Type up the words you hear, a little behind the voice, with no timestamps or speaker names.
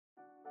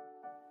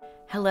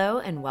Hello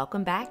and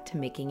welcome back to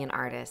Making an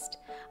Artist.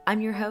 I'm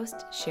your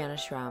host, Shanna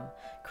Schrum,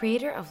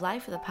 creator of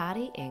Life with a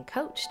Potty and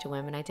coach to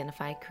women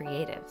identified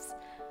creatives.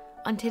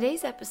 On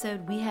today's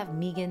episode, we have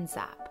Megan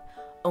Zapp,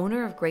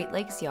 owner of Great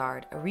Lakes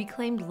Yard, a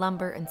reclaimed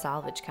lumber and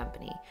salvage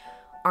company.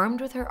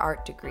 Armed with her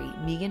art degree,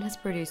 Megan has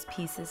produced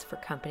pieces for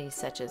companies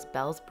such as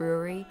Bell's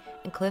Brewery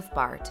and Cliff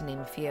Bar, to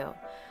name a few.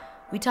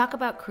 We talk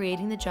about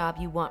creating the job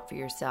you want for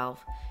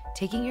yourself,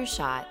 taking your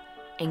shot,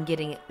 and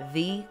getting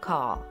the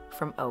call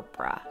from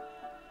Oprah.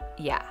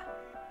 Yeah,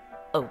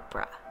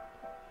 Oprah.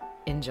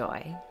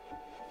 Enjoy.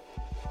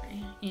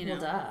 You know,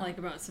 Well, like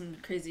about some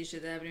crazy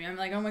shit that happened to me. I'm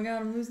like, oh my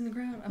god, I'm losing the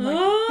ground. I'm like,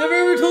 have I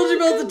ever told you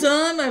about the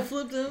time I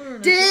flipped over?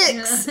 And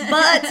Dicks,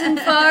 butts, and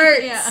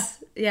farts. Yeah.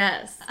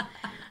 Yes.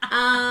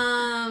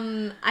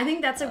 I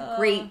think that's a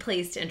great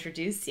place to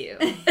introduce you.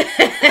 Is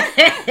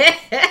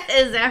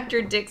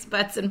after dicks,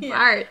 butts, and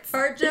farts.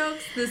 Fart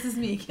jokes. This is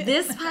me.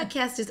 This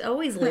podcast is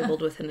always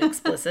labeled with an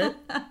explicit.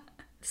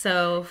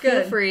 So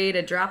feel free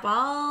to drop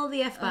all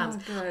the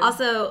F-bombs. good.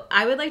 Also,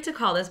 I would like to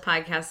call this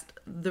podcast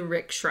the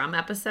Rick Schrum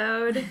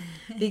episode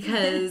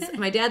because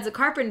my dad's a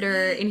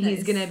carpenter and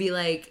he's going to be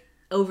like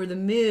over the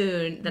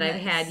moon that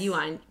I've had you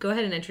on. Go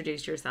ahead and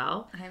introduce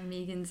yourself. I'm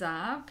Megan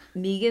Zapp,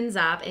 Megan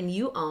Zapp, and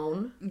you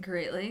own...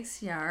 Great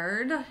Lakes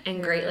Yard,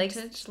 And Great Lakes-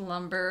 Heritage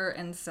Lumber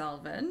and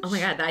Salvage. Oh my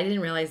god, I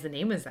didn't realize the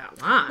name was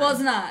that long. Well,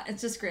 it's not.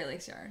 It's just Great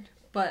Lakes Yard.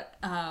 But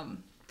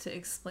to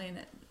explain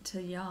it to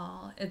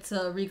y'all, it's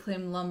a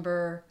reclaimed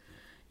lumber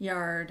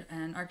yard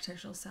and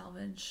architectural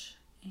salvage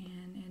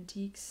and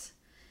antiques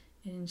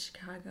in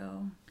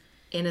Chicago.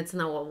 And it's in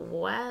the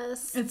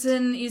West... It's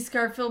in East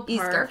Garfield Park.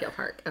 East Garfield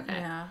Park, okay.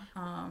 Yeah.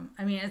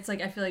 I mean, it's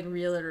like, I feel like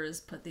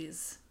realtors put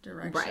these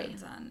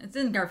directions on. It's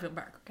in Garfield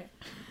Park, okay.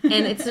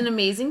 And it's an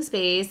amazing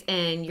space,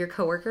 and your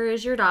coworker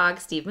is your dog,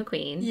 Steve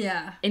McQueen.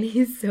 Yeah. And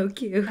he's so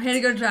cute. I had to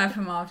go drive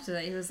him off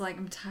today. He was like,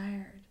 I'm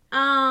tired.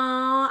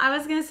 Oh, I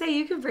was gonna say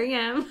you could bring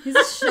him. He's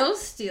a show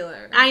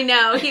stealer. I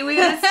know. We would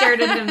have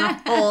stared at him the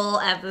whole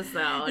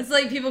episode. It's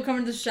like people come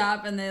to the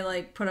shop and they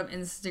like put up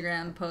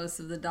Instagram posts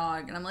of the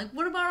dog, and I'm like,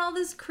 what about all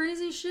this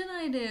crazy shit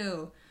I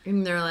do?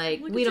 And they're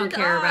like, Look we at don't your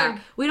care dog."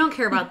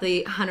 about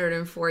the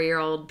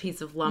 104-year-old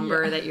piece of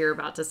lumber that you're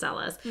about to sell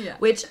us. Yeah.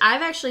 Which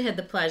I've actually had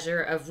the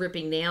pleasure of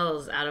ripping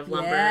nails out of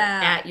lumber Yeah.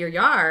 at your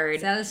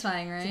yard.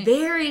 Satisfying, right?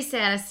 Very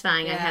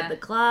satisfying. I Yeah. had the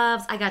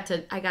gloves. I got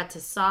to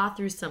saw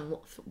through some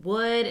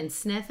wood and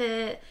sniff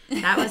it.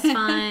 That was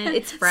fun.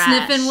 It's fresh.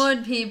 Sniffing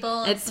wood,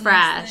 people. It's a nice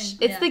fresh. thing.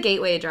 It's Yeah. the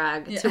gateway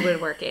drug to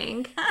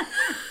woodworking.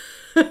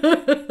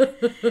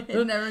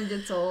 It never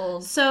gets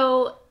old.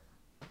 So,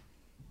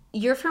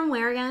 you're from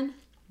where again?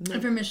 I'm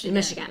from Michigan.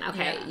 Michigan.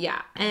 Okay,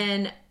 yeah.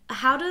 And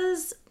how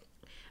does...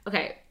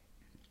 Okay,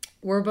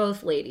 we're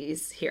both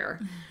ladies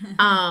here.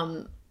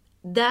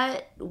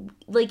 That,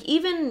 like,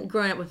 even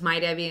growing up with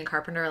my dad being a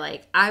carpenter,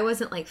 like, I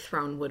wasn't, like,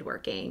 thrown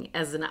woodworking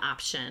as an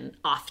option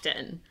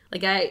often.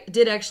 Like, I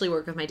did actually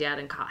work with my dad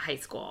in high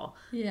school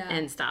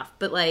and stuff.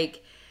 But,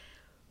 like,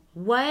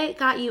 what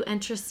got you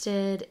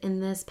interested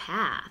in this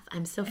path?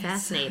 I'm so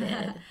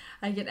fascinated.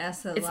 I get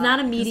asked that a lot. It's not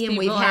a 'cause medium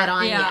people we've had are-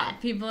 on yeah, yet.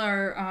 People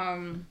are,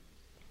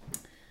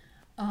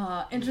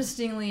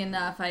 interestingly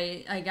enough,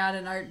 I got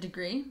an art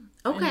degree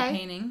in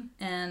painting.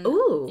 And,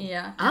 Ooh.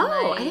 Yeah.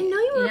 Oh, I didn't know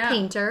you were a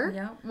painter.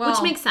 Yeah.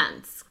 Which makes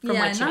sense from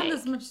what you not make.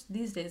 as much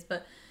these days,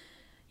 but,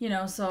 you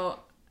know, so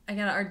I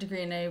got an art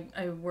degree and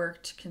I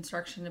worked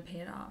construction to pay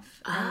it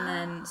off. And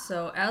then,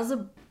 so as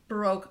a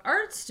Baroque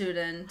art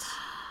student,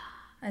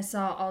 I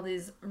saw all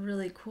these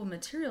really cool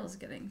materials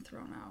getting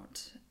thrown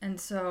out. And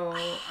so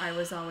I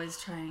was always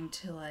trying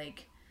to,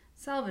 like,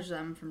 salvage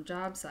them from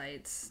job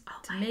sites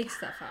to make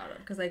stuff out of,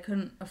 because I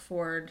couldn't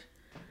afford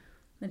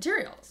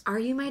materials. Are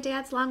you my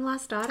dad's long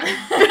lost daughter? Probably.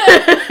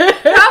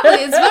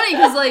 It's funny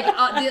because,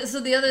 like, so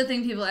the other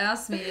thing people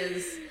ask me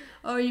is,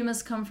 oh, you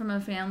must come from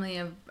a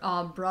family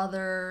of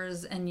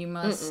brothers, and you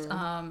must,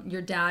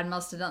 your dad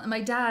must have done.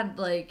 My dad,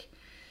 like,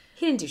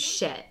 He didn't do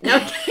shit. No.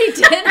 he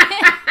didn't.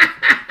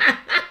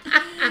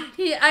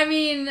 I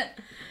mean,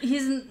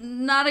 he's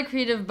not a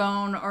creative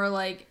bone or,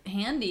 like,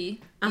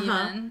 handy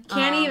even.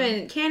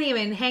 Can't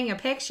even hang a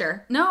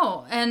picture.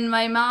 No, and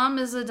my mom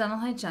is a dental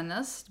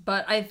hygienist,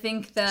 but I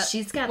think that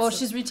She's got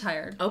she's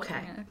retired. Okay.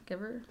 I'm gonna give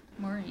her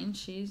Maureen.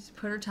 She's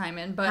put her time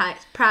in, but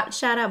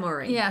Shout out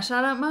Maureen. yeah,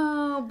 shout out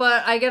Mo.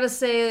 But I gotta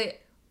say,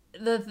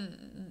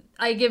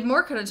 I give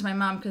more credit to my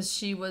mom because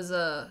she was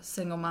a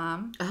single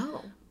mom,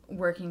 Oh,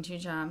 working 2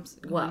 jobs,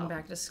 going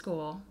back to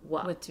school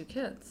with 2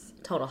 kids.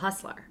 total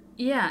hustler.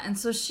 Yeah, and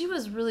so she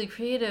was really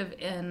creative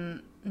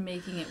in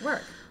making it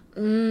work.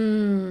 So,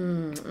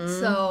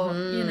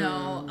 you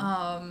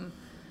know,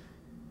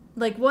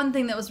 like, one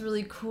thing that was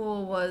really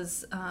cool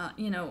was,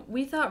 you know,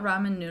 we thought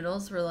ramen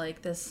noodles were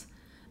like this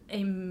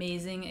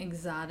amazing,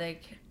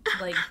 exotic,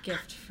 like,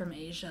 gift from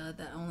Asia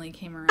that only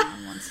came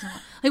around once in a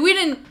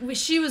while. Like,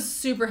 she was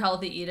super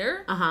healthy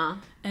eater.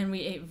 And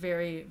we ate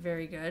very,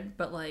 very good,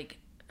 but, like,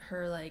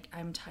 her, like,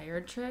 I'm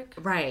tired trick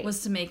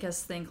was to make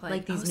us think,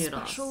 like these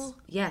noodles. Special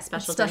Yeah,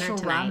 special dinner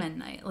tonight. ramen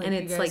night. Like, And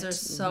you it's guys like are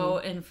so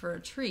in for a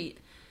treat.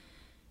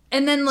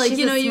 And then, like, She's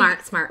you know,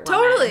 smart woman.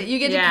 Totally. You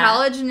get to Yeah.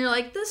 college and you're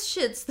like, this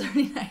shit's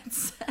 39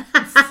 cents.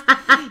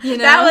 You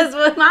know? That was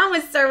what Mom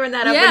was serving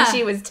that up Yeah. when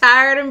she was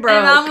tired and broke.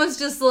 And Mom was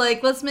just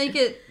like, let's make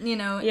it, you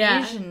know,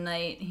 Yeah. Asian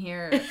night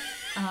here.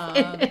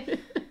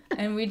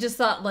 And we just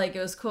thought, like, it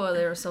was cool.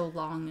 They were so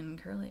long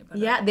and curly. But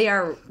Yeah, they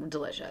are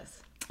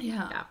delicious.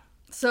 Yeah. Yeah.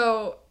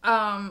 So,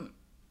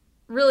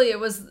 really, it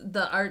was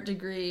the art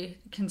degree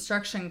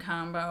construction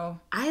combo.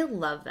 I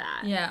love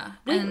that. Yeah.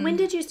 When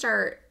did you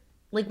start?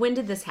 Like, when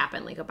did this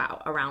happen? Like,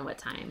 around what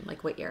time?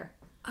 Like, what year?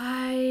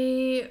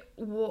 I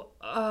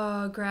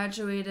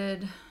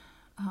graduated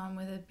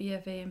with a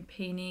BFA in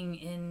painting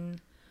in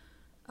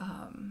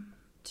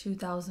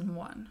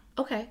 2001.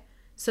 Okay.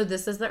 So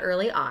this is the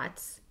early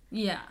aughts.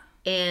 Yeah.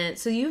 And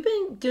so you've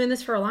been doing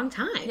this for a long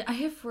time. Yeah, I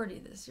hit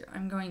 40 this year.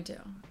 I'm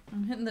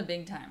hitting the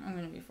big time. I'm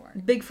going to be 40.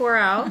 Big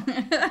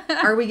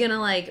 4-0. Are we going to,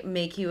 like,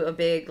 make you a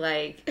big,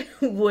 like,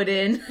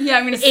 wooden... Yeah,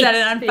 I'm going to set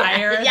it on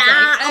fire. Yeah.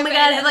 Like, Oh, my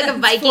God. It's like a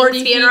Viking 40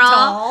 feet funeral.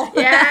 tall.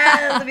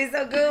 Yeah. That'd be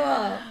so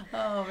cool.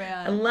 Oh,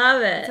 man. I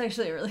love it. It's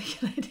actually a really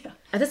good idea.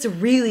 Oh, that's a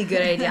really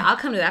good idea. I'll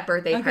come to that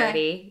birthday Okay.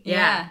 party.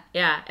 Yeah.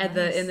 At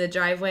Nice. in the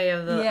driveway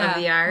of the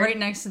yard. Right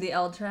next to the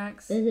L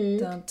tracks. Mm-hmm.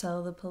 Don't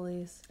tell the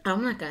police.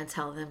 I'm not gonna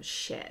tell them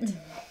shit.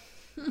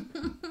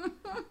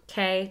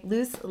 Okay,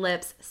 loose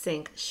lips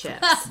sink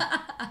ships.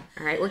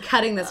 All right, we're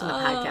cutting this from the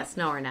podcast.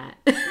 No, we're not.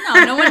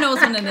 No one knows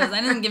when it is. I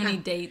didn't give any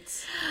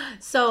dates.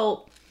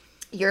 So,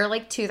 you're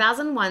like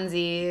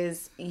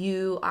 2001sies.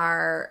 You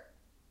are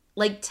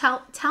like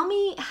tell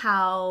me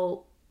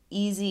how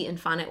easy and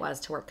fun it was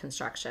to work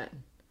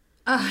construction.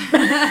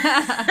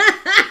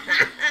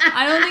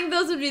 I don't think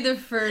those would be the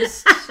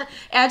first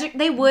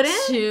They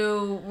wouldn't.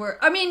 to work.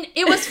 I mean,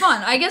 it was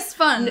fun. I guess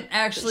fun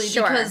actually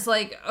Sure. because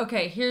like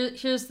okay,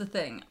 here's the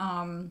thing.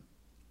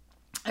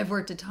 I've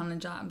worked a ton of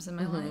jobs in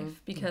my life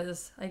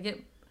because I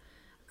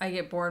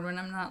get bored when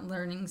I'm not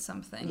learning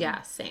something.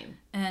 Yeah, same.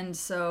 And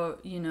so,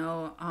 you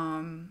know,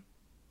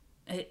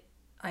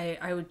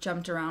 I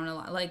jumped around a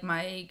lot. Like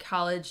my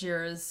college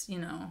years, you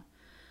know,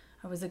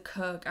 I was a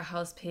cook, a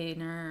house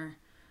painter,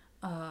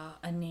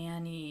 a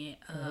nanny,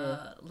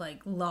 like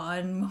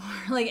lawnmower,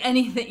 like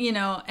anything, you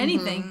know,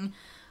 anything.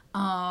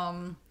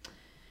 And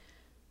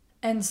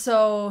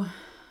so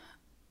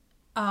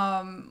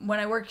when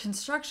I worked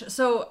construction,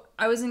 so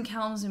I was in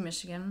Kalamazoo,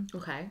 Michigan.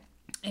 Okay.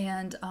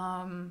 And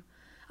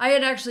I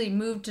had actually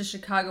moved to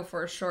Chicago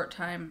for a short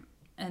time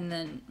and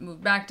then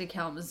moved back to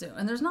Kalamazoo.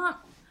 And there's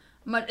not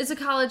much, it's a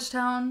college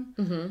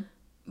town,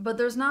 but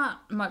there's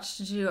not much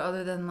to do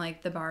other than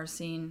like the bar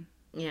scene.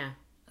 Yeah.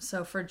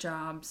 So for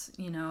jobs,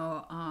 you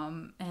know,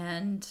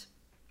 and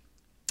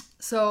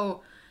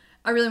so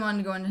I really wanted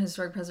to go into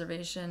historic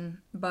preservation,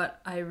 but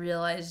I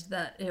realized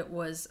that it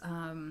was,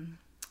 and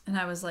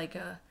I was like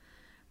a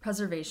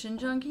preservation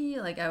junkie.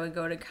 Like I would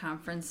go to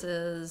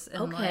conferences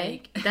and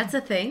Okay. like, That's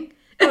a thing.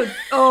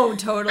 oh,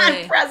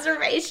 totally.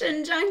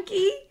 Preservation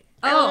junkie.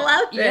 I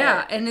love it.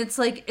 Yeah, and it's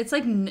like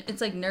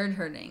nerd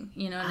herding.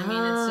 You know what I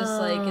mean? It's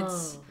just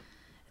like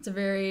it's a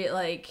very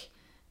like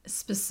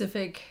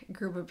specific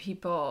group of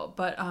people,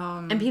 but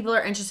And people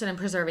are interested in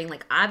preserving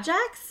like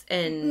objects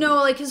and no,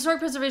 like historic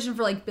preservation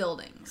for like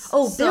buildings.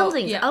 Oh, So,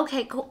 buildings. Yeah.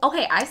 Okay, cool.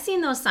 Okay, I've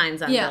seen those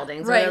signs on Yeah,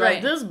 buildings. right, where they're right.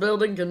 Like, this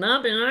building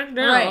cannot be knocked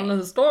down Right. on the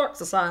Historic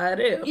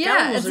Society of Yeah,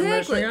 Kalamazoo,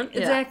 exactly. Michigan. Yeah.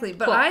 Exactly.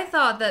 But Cool. I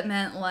thought that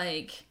meant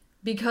like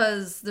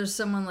because there's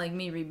someone like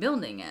me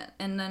rebuilding it.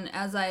 And then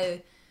as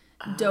I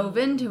dove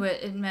into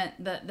it, it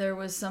meant that there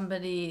was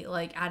somebody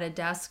like at a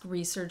desk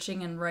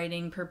researching and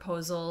writing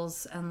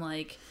proposals and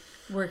like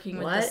working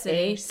with the What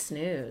city. a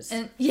snooze.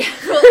 And yeah,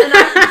 well,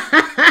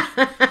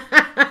 and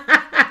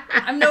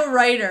I'm no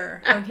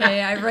writer,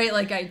 okay? I write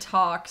like I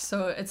talk,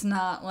 so it's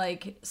not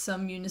like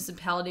some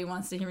municipality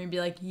wants to hear me be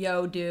like,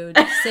 yo, dude,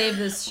 save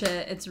this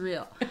shit. It's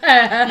real. You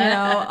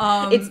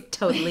know? It's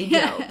totally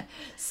dope.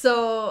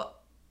 So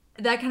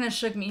that kind of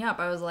shook me up.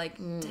 I was like,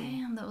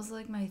 damn, that was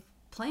like my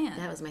plan.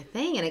 That was my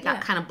thing, and it got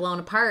Yeah. kind of blown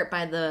apart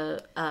by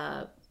the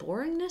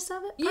boringness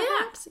of it,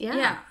 perhaps?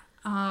 Yeah.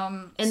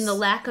 And the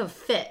lack of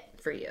fit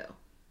for you.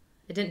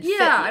 It didn't fit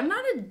Yeah, you. I'm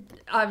not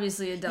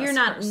obviously a desk You're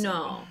not, person.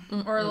 no.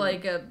 Or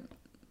like a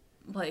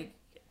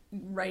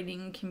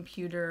writing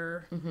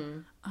computer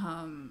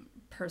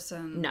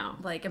person. No.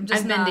 Like I'm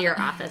just I've been to your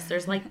office.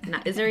 There's like,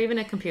 is there even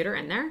a computer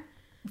in there?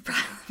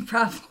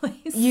 Probably.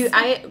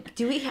 I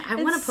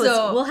want to post.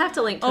 so- We'll have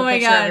to link to Oh a my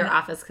picture God. of your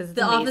office because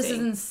The office is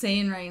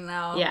insane right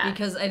now. Yeah.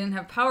 Because I didn't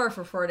have power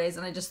for 4 days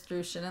and I just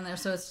threw shit in there.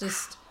 So it's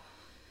just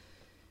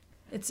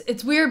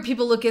it's weird.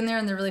 People look in there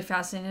and they're really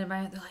fascinated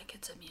by it. They're like,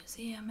 it's a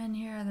museum in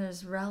here.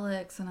 There's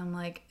relics, and I'm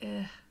like,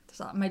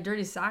 my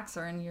dirty socks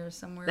are in here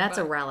somewhere. That's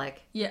a but-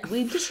 relic. Yeah.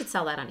 We should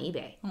sell that on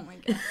eBay. Oh my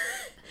god.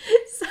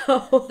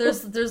 So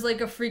There's like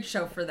a freak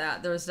show for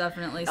that. There was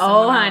definitely oh,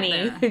 someone out honey,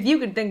 there. if you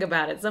can think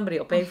about it, somebody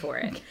will pay for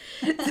it.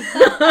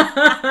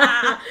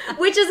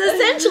 Which is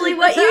essentially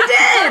what you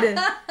did.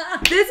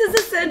 This is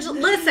essential.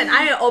 Listen,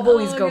 I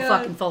always go God.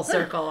 fucking full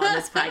circle on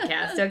this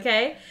podcast,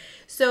 okay?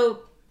 So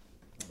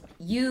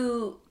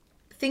you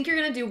think you're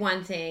going to do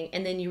one thing,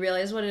 and then you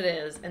realize what it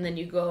is, and then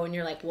you go and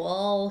you're like,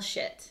 well,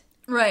 shit.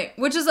 Right.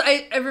 Which is,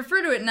 I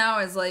refer to it now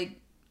as like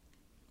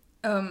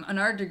an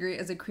art degree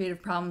as a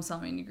creative problem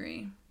solving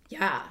degree.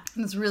 Yeah.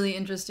 And it's really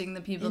interesting,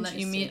 the people that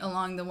you meet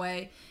along the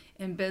way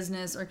in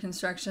business or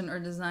construction or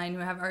design who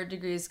have art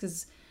degrees,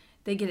 because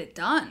they get it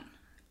done.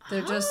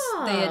 They're just,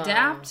 they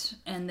adapt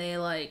and they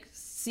like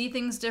see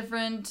things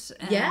different.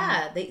 And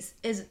yeah. They,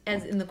 as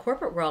in the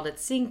corporate world,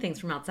 it's seeing things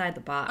from outside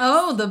the box.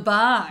 Oh, the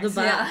box. The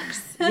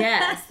box. Yeah.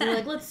 Yes. They're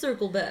like, let's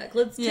circle back.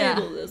 Let's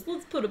table this.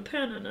 Let's put a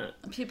pen in it.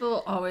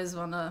 People always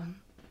want to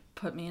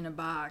put me in a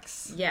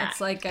box. Yeah.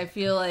 It's like, I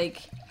feel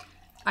like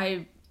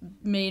I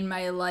made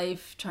my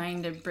life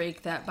trying to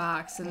break that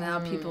box, and now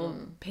people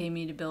pay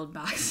me to build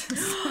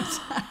boxes.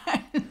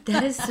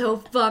 That is so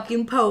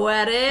fucking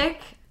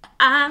poetic.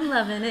 I'm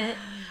loving it.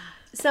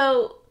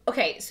 So,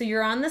 okay, so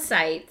you're on the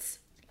sites.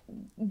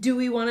 Do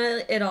we want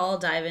to at all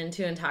dive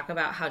into and talk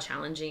about how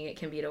challenging it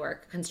can be to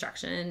work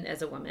construction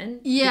as a woman?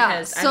 Yeah.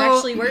 Because I've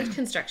actually worked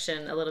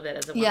construction a little bit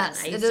as a woman.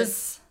 Yes, it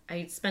is.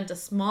 I spent a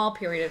small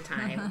period of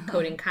time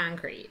coating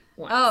concrete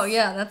once. Oh,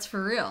 yeah, that's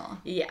for real.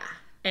 Yeah.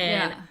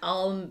 And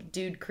all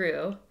dude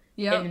crew.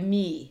 Yep. And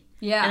me.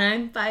 Yeah. And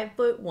I'm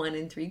 5'1"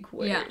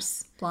 3/4. Yeah.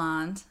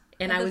 Blonde.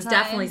 And I was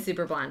definitely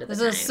super blonde at the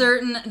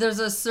time. There's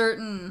a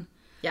certain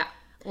yeah.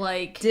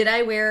 like, did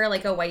I wear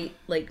like a white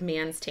like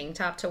man's tank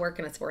top to work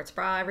in a sports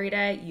bra every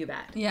day? You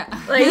bet. yeah.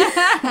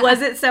 Like,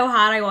 was it so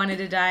hot I wanted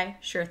to die?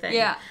 Sure thing.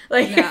 Yeah.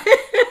 Like, yeah.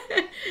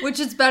 Which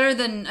is better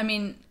than, I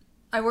mean,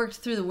 I worked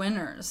through the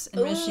winters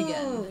in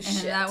Michigan, and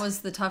shit. that was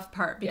the tough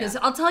part. Because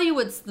I'll tell you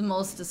what's the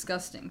most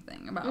disgusting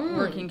thing about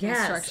working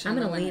construction. I'm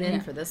going to lean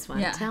in for this one.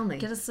 Yeah. Tell me.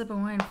 Get a sip of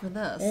wine for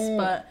this.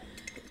 But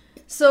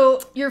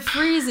so you're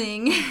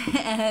freezing,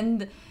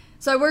 and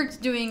so I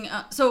worked doing.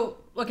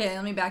 Okay,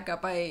 let me back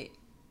up. I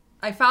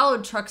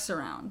followed trucks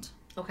around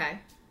Okay.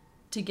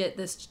 to get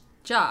this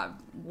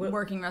job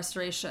working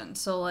restoration.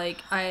 So like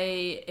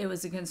it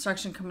was a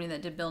construction company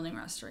that did building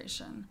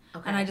restoration.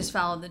 Okay. And I just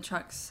followed the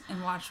trucks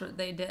and watched what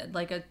they did,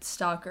 like a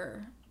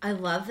stalker. I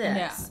love this.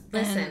 Yeah.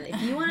 Listen,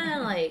 if you want to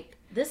like,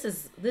 this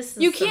is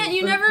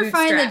you never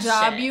find the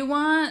job shit. you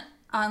want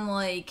on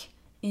like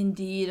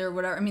Indeed or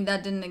whatever. I mean,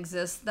 that didn't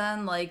exist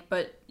then, like,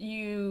 but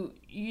you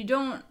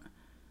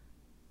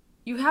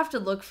have to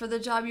look for the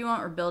job you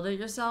want or build it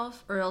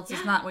yourself, or else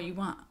it's not what you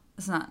want.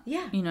 It's not.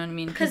 Yeah. You know what I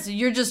mean? Because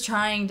you're just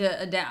trying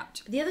to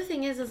adapt. The other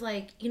thing is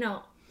like,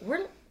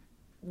 we're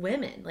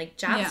women. Like,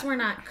 jobs were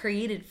not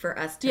created for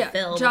us to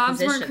fill. Jobs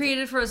weren't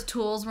created for us.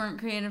 Tools weren't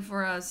created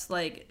for us.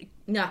 Like,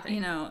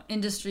 nothing.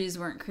 Industries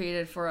weren't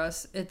created for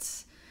us.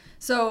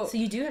 So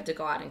you do have to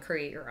go out and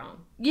create your own.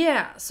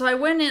 Yeah. So I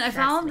went in. I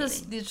followed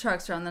these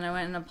trucks around. Then I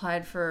went and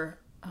applied for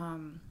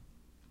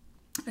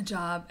a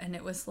job, and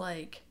it was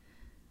like,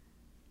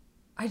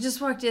 I just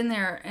walked in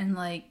there and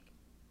like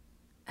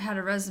had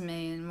a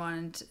resume and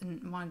wanted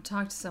to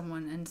talk to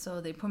someone, and so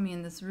they put me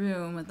in this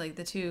room with like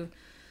the two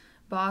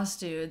boss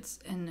dudes,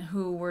 and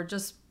who were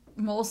just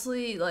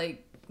mostly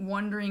like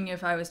wondering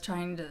if I was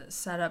trying to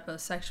set up a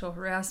sexual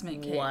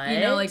harassment case. What?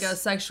 Like a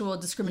sexual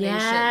discrimination.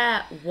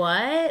 Yeah.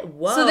 What?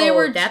 Whoa.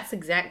 So that's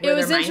exactly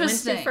where their mind went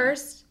to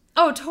first.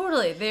 Oh,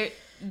 totally.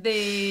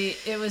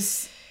 It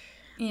was,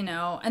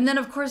 and then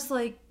of course,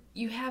 like,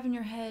 you have in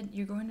your head,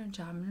 you're going to a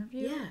job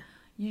interview. Yeah.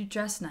 You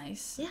dress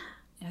nice. Yeah.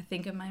 I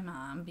think of my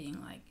mom being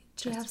like,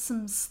 do you have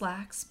some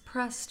slacks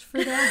pressed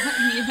for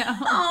that?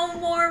 Oh,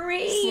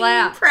 Maureen.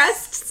 Slacks.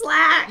 Pressed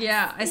slacks.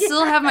 Yeah. I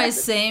still have my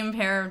same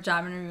pair of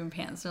job interview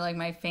pants. They're like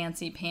my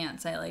fancy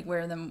pants. I like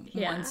wear them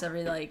once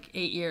every like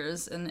 8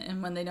 years.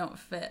 And when they don't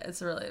fit,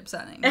 it's really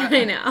upsetting. But,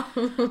 I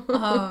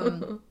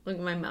know. Look,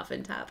 my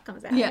muffin top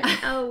comes out. Yeah.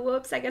 Oh,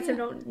 whoops. I guess I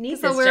don't need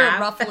this I'll wear job.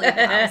 a ruffly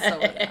blouse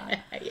over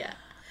that. Yeah.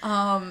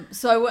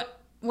 So I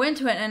went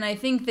to it, and I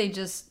think they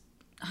just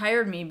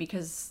hired me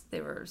because they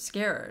were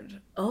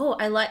scared. Oh,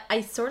 I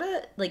sort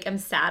of like, I'm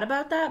sad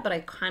about that, but I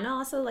kind of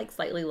also like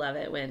slightly love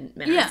it when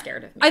men are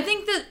scared of me. I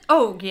think that,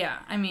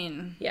 I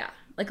mean, yeah,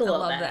 like a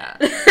little bit. I love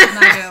that. I'm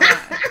not gonna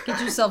lie.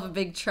 Get yourself a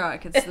big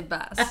truck. It's the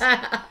best.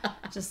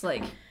 Just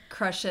like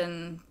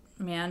crushing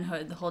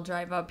manhood the whole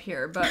drive up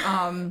here. But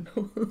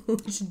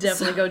we should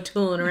definitely go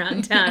tooling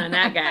around town on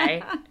that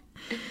guy.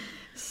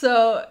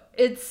 So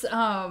it's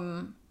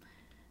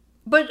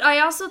but I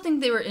also think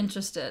they were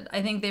interested.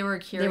 I think they were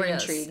curious. They were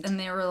intrigued. And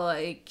they were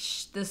like,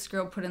 this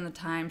girl put in the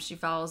time. She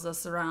follows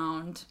us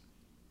around.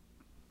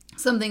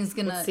 Something's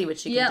gonna... Let's see what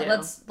she can do.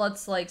 Yeah,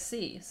 let's like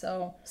see.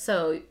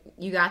 So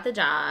you got the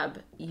job.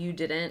 You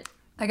didn't...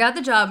 I got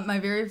the job my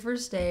very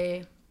first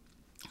day.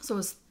 So it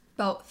was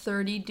about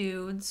 30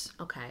 dudes.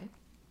 Okay.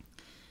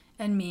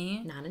 And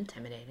me. Not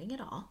intimidating at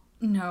all.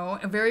 No.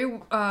 A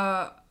very...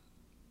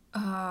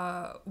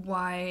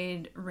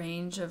 wide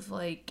range of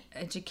like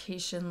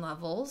education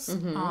levels.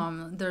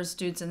 Mm-hmm. There's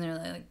dudes in there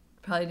that like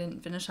probably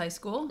didn't finish high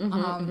school,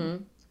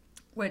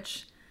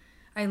 which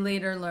I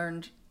later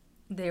learned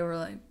they were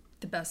like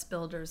the best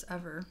builders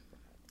ever,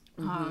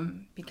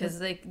 because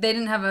they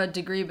didn't have a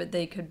degree, but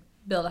they could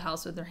build a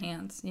house with their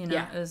hands. It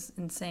was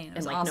insane. It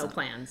was like awesome. No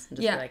plans.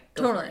 Just go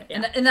totally. For it.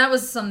 Yeah. And that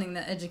was something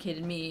that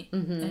educated me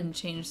and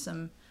changed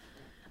some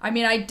I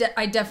mean,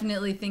 I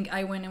definitely think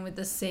I went in with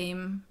the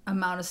same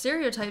amount of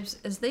stereotypes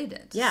as they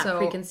did. Yeah, so,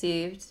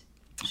 preconceived.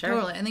 Sure.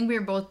 Totally. I think we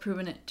were both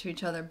proving it to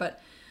each other.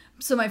 But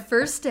so my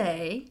first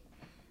day,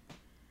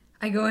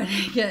 I go in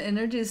and get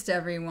introduced to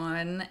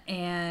everyone,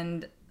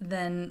 and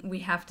then we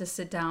have to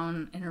sit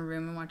down in a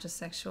room and watch a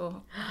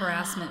sexual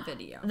harassment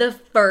video. The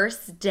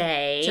first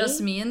day.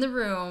 Just me in the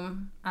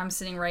room. I'm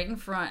sitting right in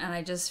front, and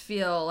I just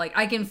feel like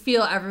I can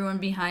feel everyone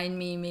behind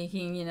me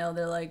making,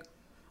 they're like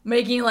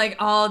making like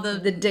all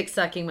the dick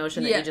sucking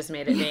motion that Yeah. you just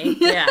made at me.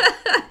 Yeah.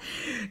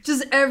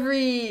 just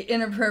every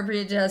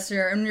inappropriate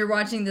gesture. And you're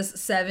watching this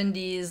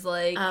 70s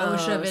like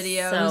OSHA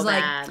video. so It was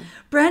bad. like,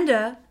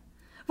 Brenda,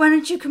 why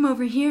don't you come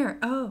over here?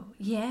 Oh,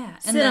 yeah.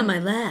 And Sit on my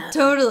lap.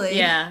 Totally.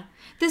 Yeah.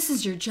 This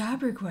is your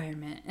job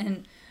requirement.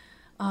 And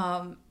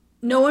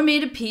no one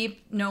made a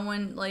peep. No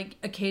one, like,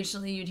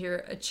 occasionally you'd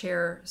hear a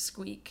chair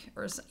squeak.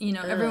 Or,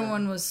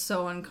 everyone was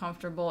so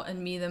uncomfortable,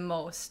 and me the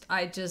most.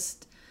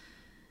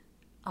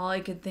 All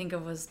I could think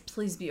of was,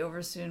 please be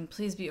over soon,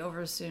 please be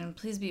over soon,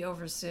 please be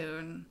over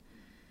soon.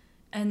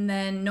 And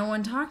then no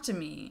one talked to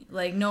me.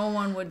 Like, no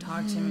one would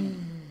talk to me.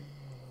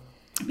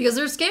 Because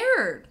they're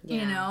scared,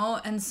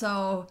 And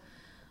so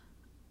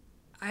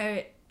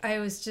I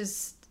was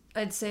just,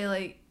 I'd say,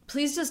 like,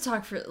 please just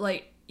talk for,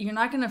 like, you're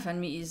not going to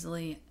offend me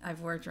easily.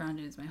 I've worked around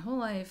dudes my whole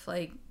life.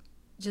 Like,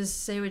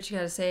 just say what you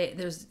got to say.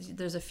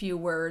 There's a few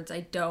words I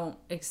don't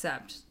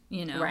accept,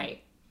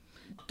 Right.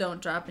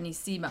 Don't drop any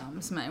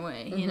C-bombs my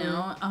way,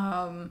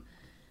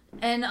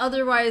 and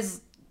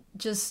otherwise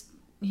just,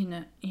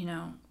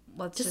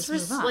 let's just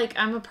move on. Like,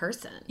 I'm a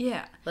person.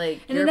 Yeah.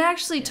 Like, And it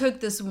actually took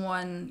this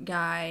one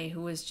guy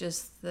who was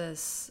just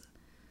this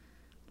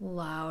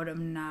loud,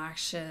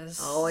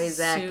 obnoxious. Always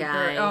that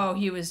guy. Oh,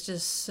 he was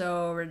just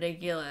so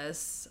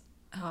ridiculous.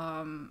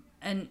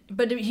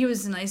 But he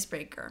was an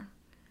icebreaker.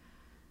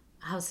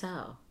 How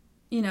so?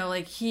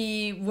 Like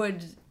he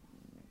would.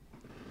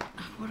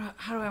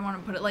 How do I want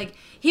to put it? Like,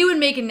 he would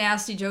make a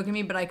nasty joke at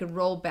me, but I could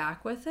roll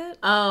back with it.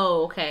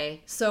 Oh,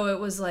 okay. So it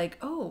was like,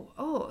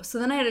 oh. So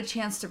then I had a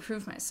chance to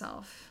prove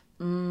myself.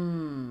 Type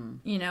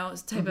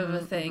of a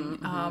thing.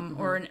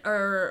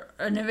 Or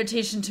an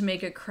invitation to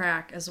make a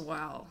crack as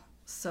well.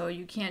 So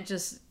you can't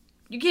just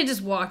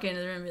walk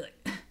into the room and be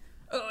like,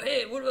 oh,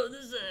 hey, what about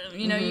this?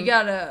 You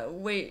gotta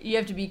wait. You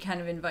have to be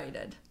kind of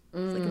invited.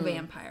 It's like a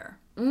vampire.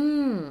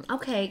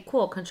 Okay,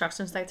 cool.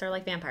 Construction sites are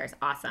like vampires.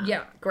 Awesome.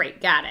 Yeah.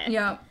 Great. Got it.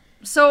 Yeah.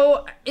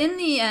 So in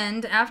the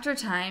end, after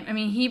time, I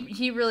mean,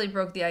 he really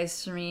broke the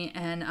ice for me,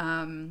 and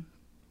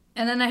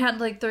then I had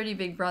like 30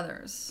 big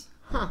brothers.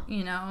 Huh.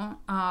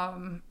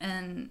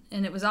 And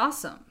it was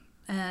awesome.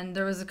 And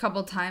there was a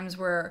couple times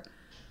where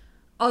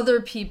other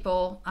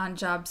people on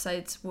job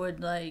sites would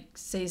like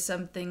say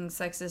something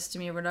sexist to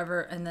me or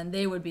whatever, and then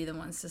they would be the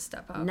ones to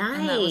step up. Nice.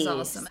 And that was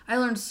awesome. I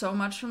learned so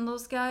much from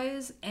those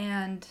guys,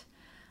 and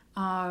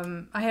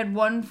I had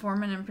one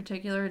foreman in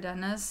particular,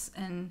 Dennis,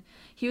 and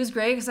he was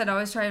great because I'd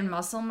always try and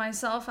muscle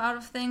myself out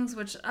of things,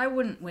 which I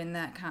wouldn't win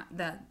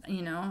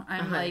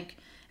I'm like,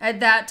 at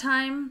that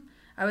time,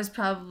 I was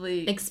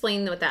probably...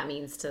 Explain what that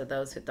means to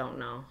those who don't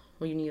know.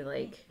 When you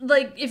like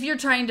if you're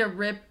trying to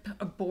rip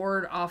a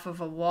board off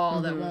of a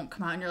wall that won't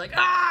come out, and you're like,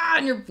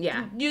 and you're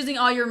using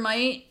all your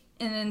might,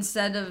 and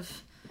instead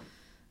of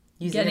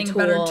getting a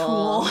better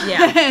tool,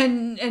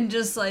 and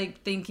just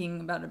like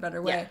thinking about a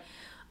better way.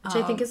 Which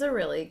I think is a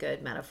really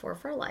good metaphor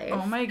for life.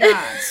 Oh my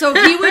God. So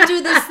he would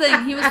do this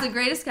thing. He was the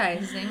greatest guy.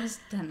 His name was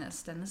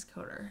Dennis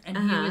Coder. And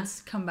he would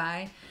come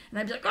by, and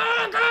I'd be like,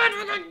 oh God,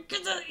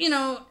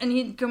 and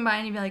he'd come by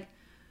and he'd be like,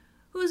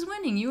 who's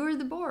winning? You or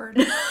the board?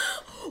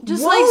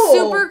 Just like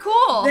super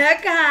cool.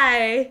 That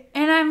guy.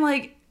 And I'm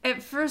like,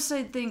 at first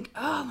I'd think,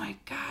 oh my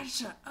God,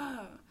 shut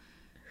up.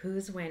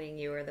 Who's winning?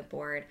 You or the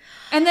board?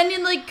 And then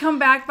you'd like come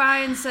back by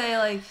and say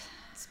like,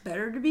 it's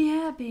better to be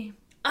happy.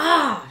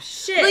 Oh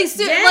shit! Like,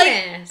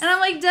 Dennis. And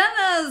I'm like,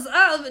 Dennis.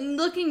 Oh, and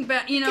looking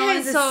back,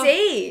 Guy's a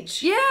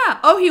sage. Yeah.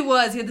 Oh, he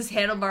was. He had this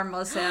handlebar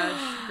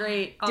mustache.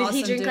 Great. Did awesome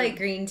he drink dude. like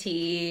green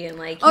tea and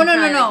like? Oh no.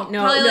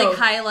 Probably like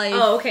High Life.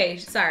 Oh okay.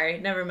 Sorry.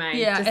 Never mind.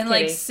 Yeah, Just and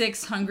kidding. like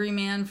 6 Hungry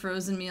Man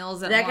frozen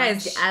meals at that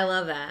lunch. guy's. I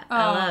love that. Oh,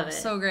 I love it.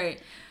 So great.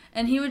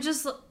 And he would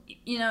just,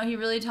 he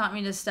really taught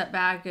me to step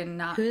back and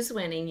not. Who's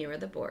winning? You or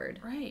the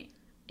board? Right.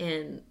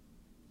 And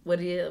what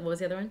was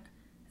the other one?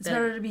 It's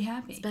better to be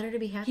happy. It's better to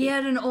be happy. He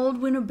had an old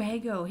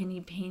Winnebago, and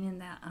he painted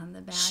that on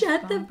the back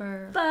Shut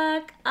bumper. the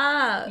fuck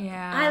up.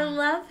 Yeah. I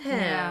love him.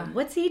 Yeah.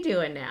 What's he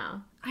doing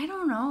now? I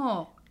don't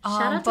know.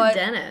 Shout out to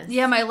Dennis.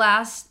 Yeah, my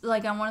last,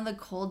 on one of the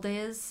cold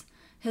days,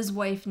 his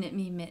wife knit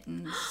me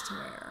mittens to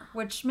wear,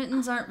 which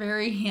mittens aren't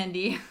very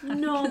handy.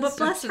 No, but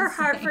bless her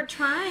heart for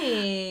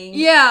trying.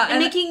 Yeah. And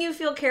making you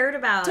feel cared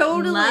about.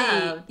 Totally.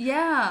 And loved.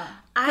 Yeah.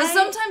 Because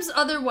sometimes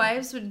other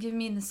wives would give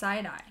me the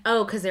side eye.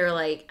 Oh, because they were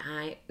like,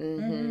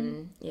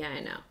 yeah,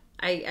 I know.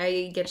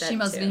 I get that. She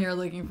must too. be here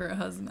looking for a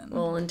husband.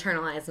 Well,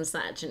 internalized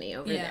misogyny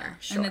over there.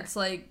 Sure. And it's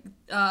like,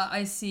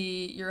 I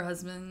see your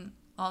husband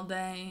all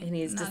day. And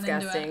he's not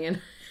disgusting and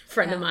a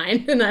friend of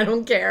mine, and I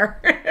don't care.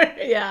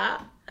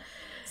 Yeah.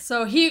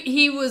 So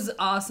he was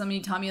awesome. He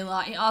taught me a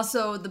lot. He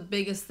also, the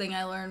biggest thing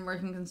I learned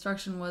working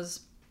construction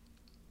was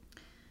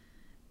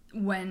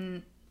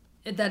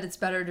that it's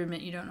better to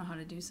admit you don't know how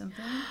to do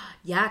something.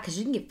 Yeah, because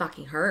you can get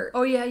fucking hurt.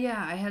 Oh,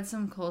 yeah. I had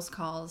some close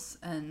calls.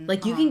 And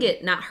like, you can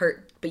get not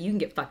hurt, but you can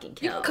get fucking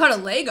killed. You can cut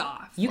a leg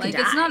off. You can like,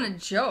 it's die. not a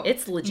joke.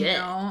 It's legit. You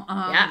know?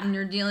 Yeah. And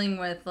you're dealing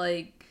with,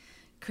 like,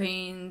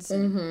 cranes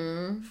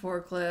and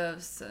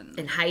forklifts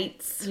and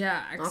heights.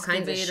 Yeah, all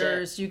kinds of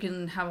excavators. shit. You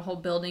can have a whole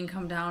building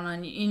come down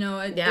on you. You know,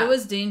 it Yeah.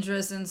 was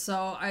dangerous. And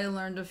so I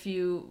learned a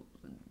few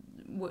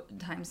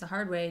times the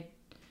hard way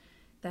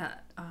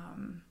that,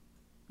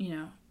 you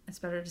know, it's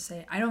better to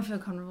say, I don't feel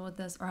comfortable with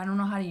this, or I don't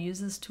know how to use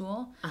this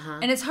tool.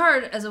 And it's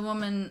hard as a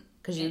woman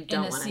because you in don't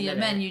a want to sea of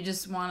admit men.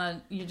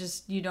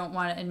 it. You don't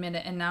want to admit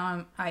it. And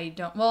now I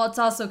don't. Well, it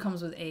also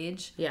comes with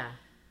age. Yeah.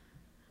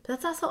 But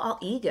that's also all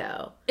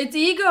ego. It's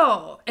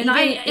ego. And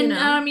Even,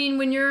 I mean,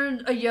 when you're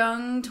a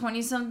young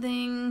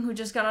 20-something who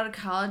just got out of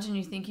college and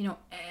you think you know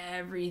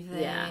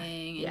everything,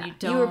 and you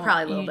don't. You were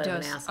probably a little bit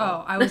of an asshole.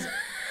 Oh, I was.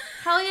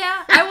 Hell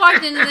yeah. I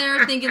walked into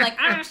there thinking, like,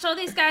 I'm going to show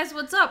these guys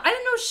what's up. I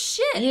didn't know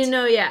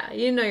shit.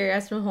 You know your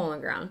ass from hole in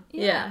the ground.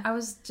 Yeah. I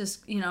was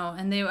just, you know,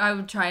 and I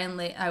would try and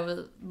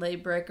lay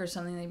brick or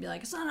something. They'd be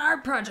like, it's not an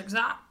art project,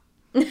 Zop.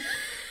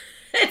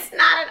 It's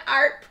not an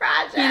art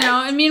project. You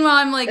know, and meanwhile,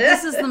 I'm like,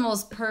 this is the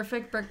most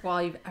perfect brick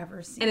wall you've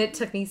ever seen. And it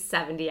took me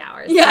 70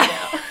 hours.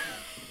 Yeah.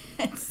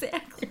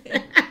 Exactly.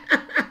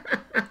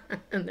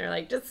 And they're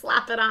like, just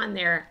slap it on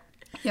there.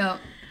 Yep.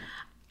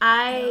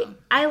 I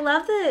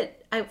love that.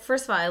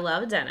 First of all, I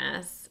love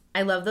Dennis.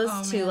 I love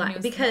those two man, he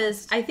was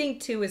because I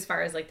think too, as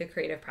far as like the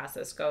creative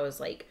process goes,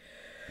 like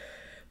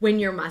when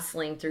you're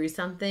muscling through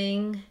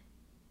something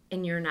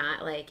and you're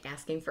not like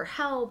asking for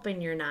help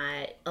and you're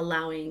not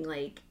allowing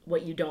like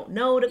what you don't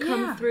know to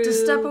come through, to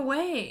step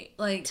away,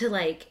 like to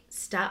like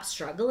stop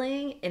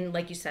struggling and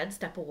like you said,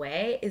 step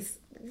away is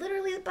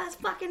literally the best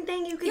fucking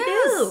thing you can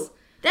do.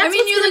 That's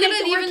what's you gonna look make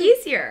at the it work even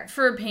easier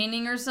for a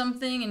painting or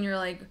something, and you're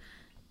like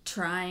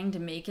trying to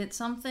make it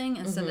something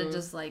instead of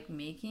just like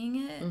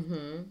making it.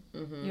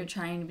 You're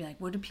trying to be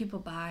like, what do people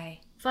buy?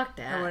 Fuck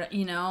that. Or what,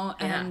 you know,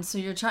 and so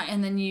you're trying,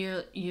 and then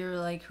you're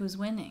like, who's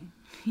winning?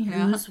 You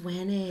know? Who's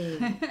winning?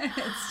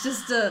 It's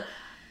just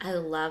I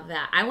love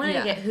that. I want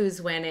to get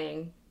Who's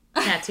Winning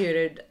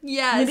tattooed.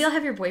 Yes. Maybe I'll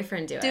have your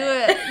boyfriend do it.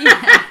 Yeah.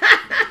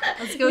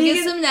 Let's go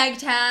get some neck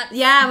tats.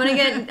 Yeah, I'm gonna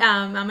get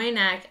on my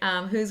neck.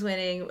 Who's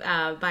Winning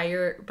by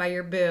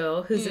your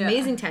boo, who's an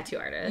amazing tattoo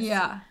artist.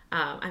 Yeah.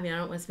 I mean, I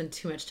don't want to spend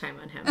too much time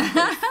on him.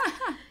 Because,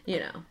 you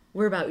know,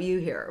 we're about you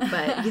here,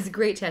 but he's a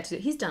great tattoo.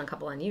 He's done a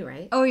couple on you,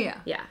 right? Oh yeah.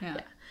 Yeah.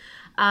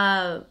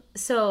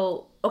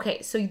 So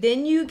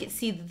then you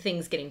see the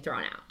things getting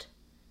thrown out.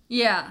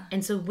 Yeah.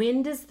 And so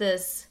when does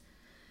this?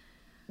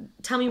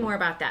 Tell me more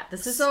about that.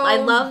 This is So- I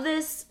love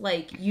this.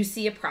 Like you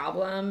see a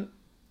problem,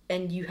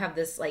 and you have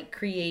this like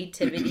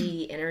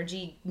creativity,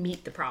 energy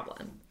meet the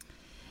problem.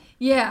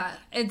 Yeah,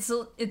 it's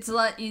a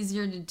lot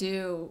easier to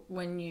do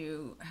when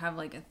you have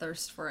like a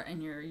thirst for it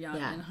and you're young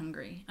and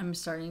hungry. I'm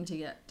starting to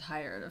get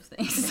tired of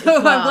things, so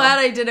I'm glad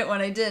I did it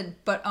when I did.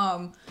 But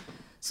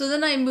so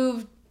then I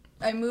moved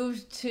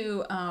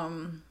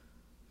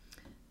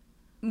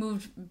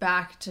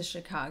back to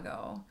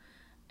Chicago,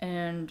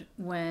 and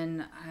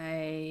when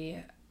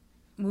I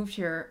moved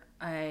here,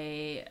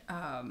 I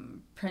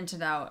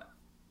printed out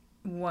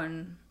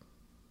one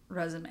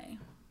resume.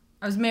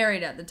 I was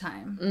married at the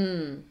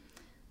time.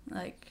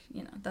 Like,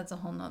 you know, that's a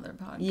whole nother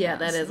podcast. Yeah,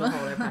 that is a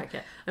whole other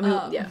podcast. I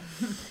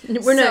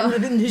mean, we're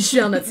not,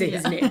 shall not say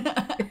his name.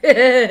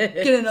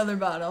 Get another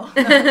bottle.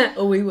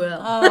 Oh, we will.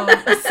 So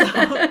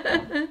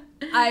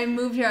I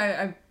moved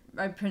here.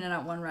 I printed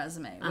out one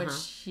resume,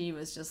 which he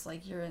was just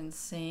like, "You're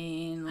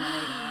insane!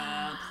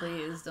 Like,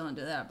 please don't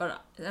do that."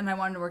 And I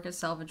wanted to work at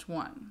Salvage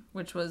One,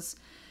 which was,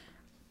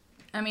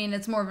 I mean,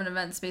 it's more of an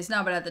event space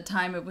now, but at the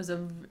time it was a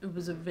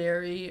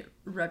very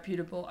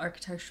reputable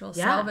architectural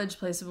salvage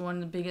place, one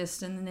of the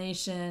biggest in the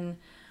nation.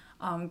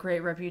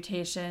 Great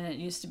reputation. It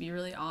used to be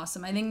really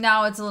awesome. I think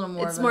now it's a little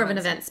more. It's more of an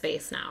event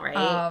space now,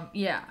 right?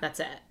 Yeah, that's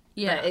it.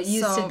 Yeah, but it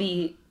used to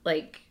be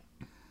like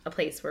a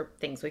place where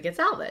things would get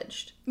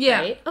salvaged.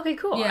 Yeah. Right? Okay,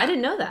 cool. Yeah. I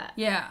didn't know that.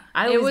 Yeah.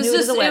 It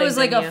was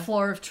like a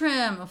floor of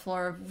trim, a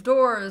floor of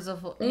doors,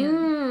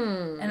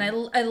 and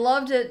I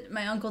loved it.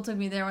 My uncle took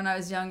me there when I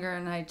was younger,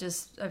 and I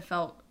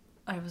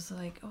was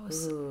like,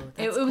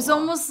 it was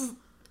almost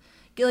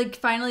like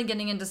finally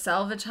getting into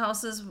salvage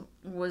houses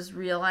was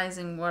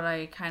realizing what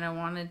I kind of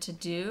wanted to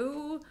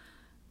do,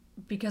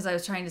 because I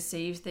was trying to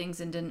save things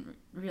and didn't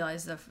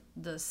realize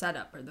the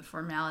setup or the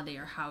formality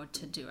or how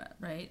to do it,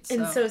 right?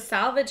 And so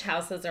salvage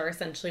houses are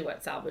essentially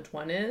what Salvage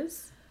One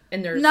is,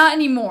 and there's not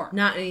anymore.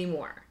 Not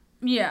anymore.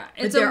 Yeah,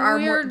 it's there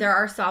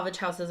are salvage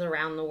houses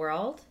around the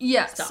world.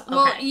 Yes. So, okay.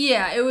 Well,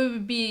 yeah, it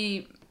would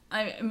be.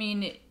 I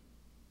mean,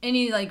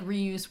 any like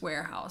reuse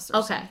warehouse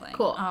or something. Okay,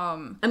 cool.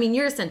 I mean,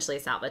 you're essentially a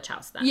salvage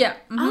house then. Yeah.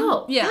 Mm-hmm.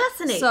 Oh, yeah.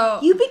 Fascinating. So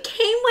you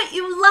became what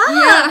you loved.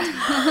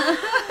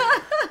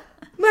 Yeah.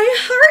 My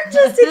heart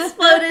just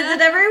exploded. Did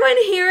everyone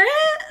hear it?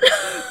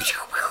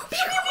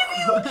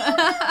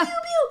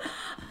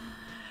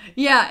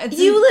 Yeah, it's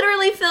You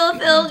literally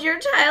fulfilled your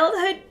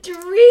childhood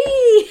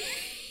dream.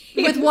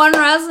 with one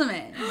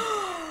resume.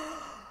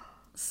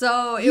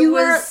 So it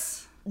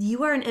was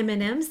You are an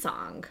Eminem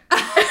song.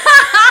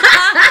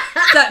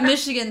 that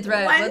Michigan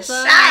thread. One What's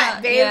shot, that?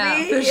 baby.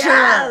 Yeah, for sure.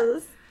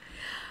 Yes.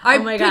 I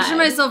Oh my picture God.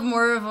 myself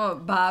more of a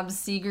Bob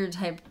Seger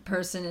type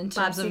person in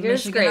terms of Seger's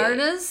Michigan great.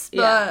 artists,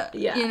 Yeah, but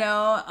yeah. you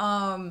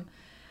know,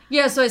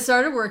 yeah. So I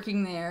started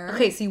working there.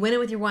 Okay, so you went in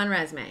with your one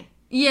resume.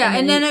 Yeah,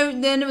 and then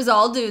then it was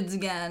all dudes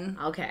again.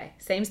 Okay,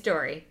 same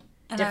story.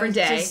 And I Different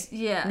was day. just-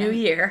 yeah. New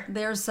year.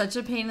 They were such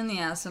a pain in the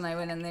ass when I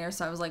went in there,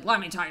 so I was like, "Let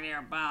me talk to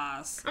your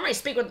boss." I'm gonna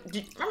speak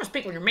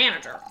with your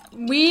manager.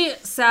 We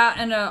sat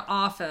in an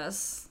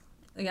office.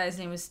 The guy's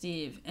name was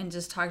Steve, and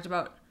just talked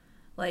about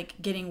like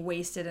getting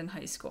wasted in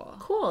high school.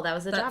 Cool, that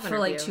was the job For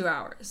like 2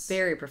 hours.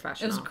 Very It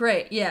professional. was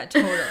great. Yeah,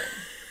 totally.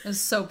 It was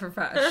so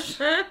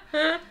professional.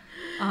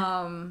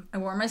 I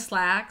wore my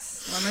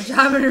slacks, wore my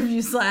job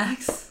interview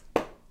slacks.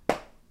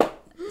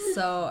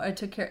 So I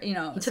took care, you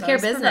know, Took care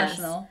of business.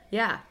 Professional.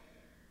 Yeah.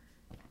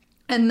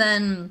 And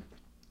then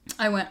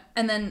I went,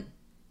 and then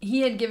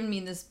he had given me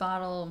this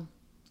bottle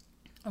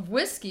of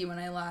whiskey when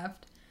I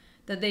left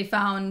that they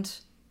found.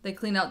 They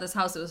cleaned out this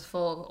house. It was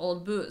full of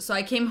old booze. So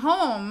I came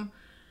home,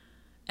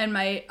 and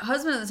my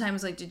husband at the time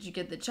was like, "Did you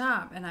get the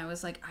job?" And I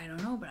was like, "I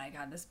don't know, but I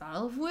got this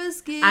bottle of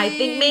whiskey. I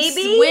think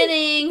maybe."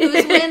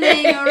 Who's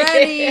winning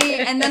already?"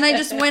 And then I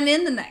just went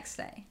in the next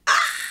day.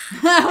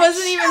 I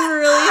wasn't even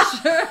really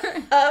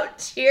sure. Oh,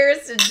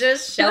 cheers to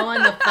just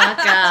showing the fuck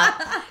up.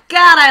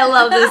 God, I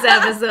love this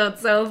episode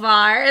so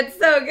far. It's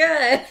so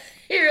good.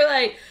 You're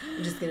like,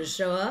 I'm just gonna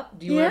show up.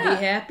 Do you want to Yeah.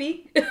 be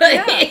happy?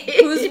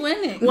 Yeah. Who's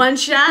winning? One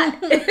shot.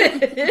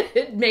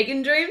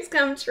 Making dreams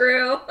come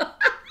true.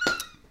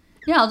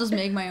 Yeah, I'll just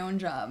make my own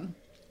job.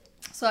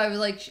 So I was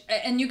like,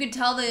 and you could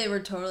tell they were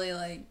totally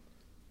like,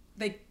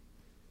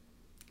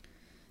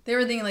 they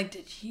were thinking like,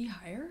 did he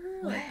hire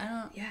her? Like, I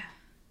don't. Yeah.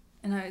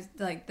 And I was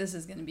like, this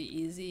is gonna be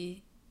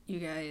easy, you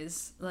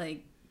guys.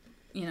 Like,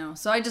 you know.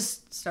 So I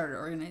just started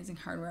organizing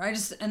hardware.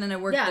 And then I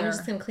worked Yeah, there. I'm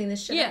just gonna clean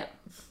this shit Yeah. up.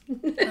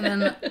 And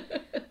then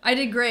I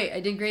did great.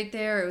 I did great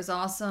there. It was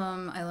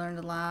awesome. I learned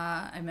a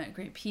lot. I met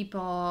great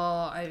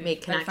people. Made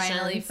I finally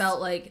connections. felt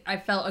like I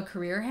felt a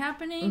career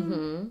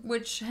happening,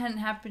 which hadn't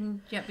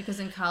happened yet because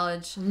in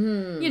college,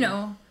 you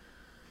know,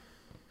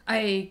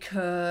 I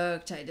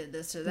cooked, I did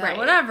this or that, Right.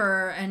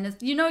 whatever. And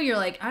it's, you know, you're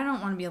like, I don't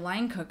want to be a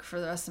line cook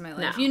for the rest of my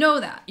life. No. You know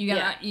that. You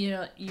got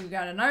Yeah. you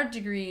got an art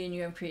degree and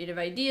you have creative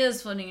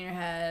ideas floating in your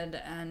head,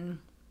 and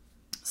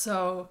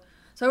so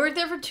I worked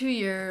there for 2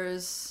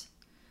 years.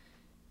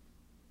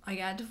 I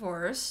got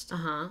divorced,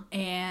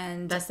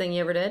 and Best thing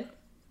you ever did?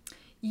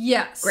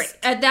 yes, Great.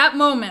 At that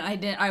moment,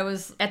 I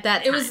was At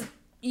that It time. was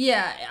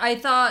I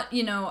thought,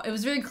 you know, it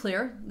was very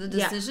clear the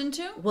decision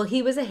to. Well,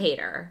 he was a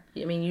hater.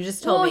 I mean, you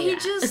just told me He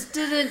that. just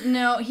didn't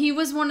know. He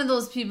was one of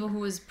those people who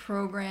was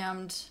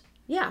programmed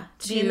Yeah,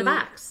 to be in the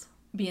box.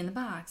 be in the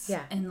box,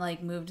 Yeah. and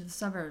like move to the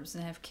suburbs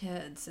and have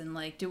kids and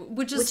like do,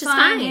 which is Which is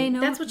fine. fine. Hey, no,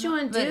 That's what you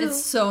wanna but do.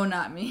 it's so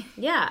not me.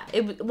 Yeah.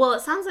 It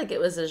sounds like it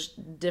was a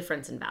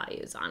difference in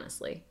values,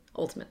 honestly,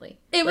 ultimately.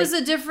 It was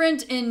a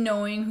different in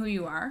knowing who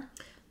you are.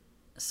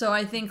 So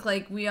I think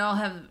like we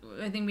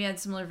had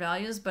similar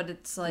values, but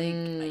it's like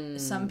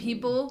some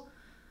people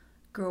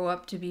grow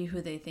up to be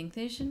who they think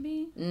they should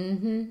be,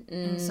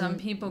 and some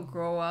people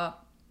grow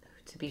up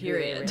to be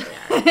period.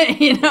 who they really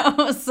are. You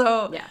know,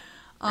 so Yeah.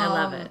 I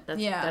love it.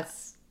 yeah.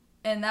 That's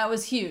and that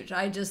was huge.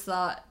 I just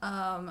thought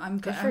I'm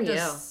for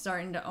just you.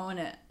 starting to own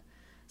it.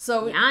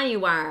 So yeah,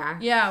 you are.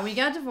 yeah, we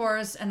got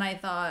divorced, and I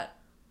thought,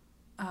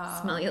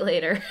 Smell you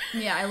later.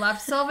 yeah, I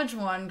left Salvage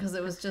One because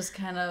it was just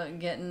kind of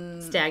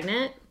getting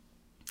Stagnant.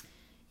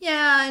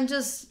 yeah, and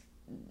just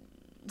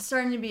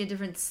starting to be a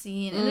different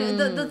scene. And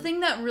the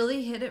thing that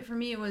really hit it for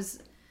me was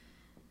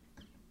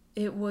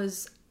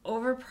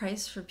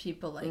overpriced for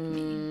people like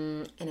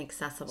me.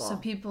 Inaccessible. So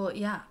people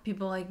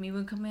like me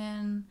would come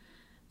in,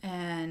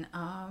 and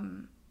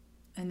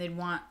they'd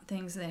want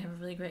things, and they have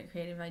really great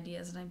creative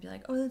ideas, and I'd be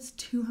like, oh, that's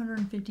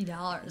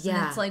 $250. Yeah.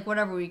 And it's like,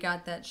 whatever, we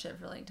got that shit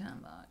for like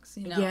 $10,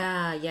 you know?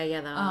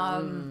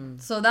 Yeah.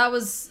 So that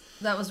was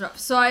rough.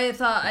 So I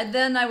thought,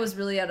 then I was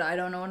really I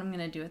don't know what I'm going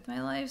to do with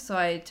my life. So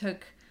I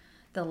took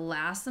the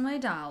last of my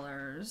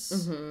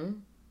dollars,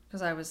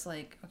 because I was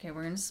like, okay,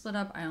 we're going to split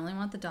up. I only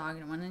want the dog. I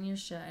don't want any of your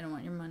shit. I don't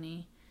want your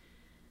money.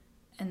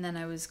 And then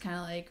I was kind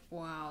of like,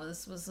 wow,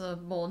 this was a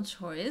bold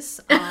choice.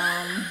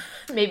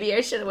 Maybe I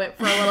should have went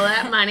for a little of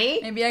that money.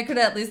 Maybe I could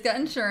at least get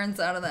insurance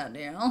out of that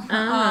deal.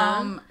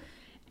 And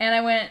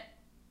I went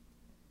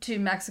to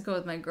Mexico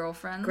with my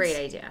girlfriends. Great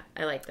idea.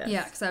 I like this.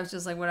 Yeah, because I was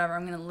just like, whatever,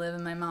 I'm going to live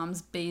in my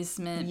mom's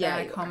basement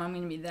back home. I'm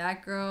going to be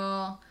that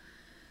girl.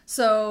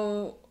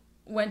 So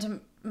went to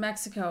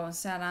Mexico and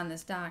sat on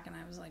this dock, and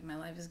I was like, my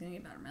life is going to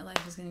get better. My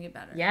life is going to get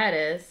better. Yeah, it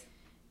is.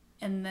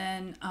 And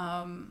then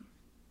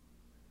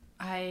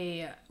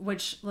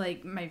which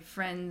like my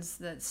friends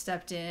that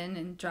stepped in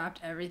and dropped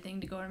everything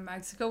to go to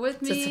Mexico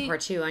with me. To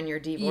support you on your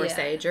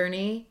divorcee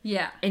journey.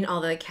 Yeah. And all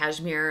the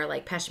cashmere,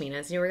 like,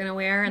 pashminas you were going to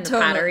wear and the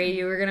Totally. pottery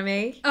you were going to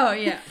make. Oh,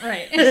 yeah,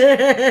 right.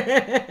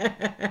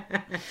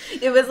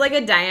 It was like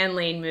a Diane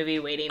Lane movie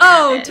waiting to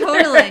happen.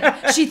 Totally.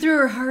 She threw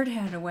her hard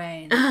hat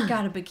away and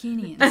got a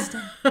bikini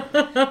instead.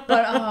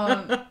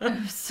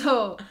 But,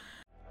 so...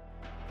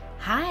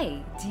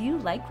 Hi, do you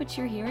like what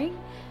you're hearing?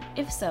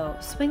 If so,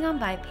 swing on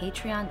by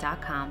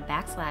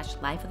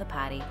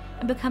patreon.com/lifeofthepotty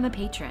and become a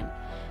patron.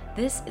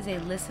 This is a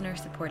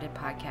listener-supported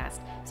podcast,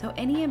 so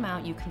any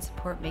amount you can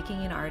support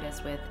Making an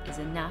Artist with is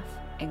enough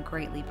and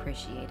greatly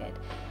appreciated.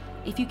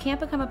 If you can't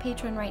become a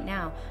patron right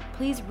now,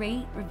 please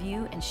rate,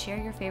 review, and share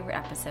your favorite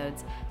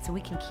episodes so we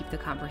can keep the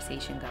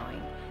conversation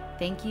going.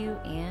 Thank you,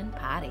 and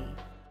potty.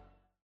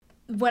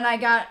 When I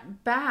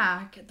got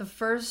back, the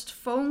first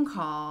phone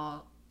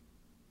call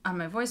on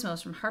my voicemail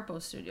was from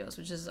Harpo Studios,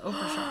 which is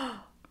Oprah show.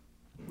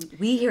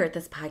 We here at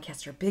this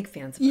podcast are big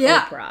fans of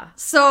Yeah. Oprah.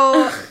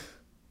 So,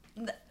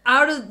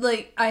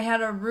 I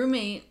had a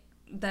roommate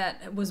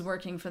that was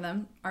working for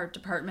them, art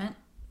department,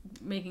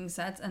 making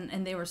sets,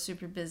 and they were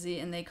super busy,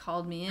 and they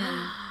called me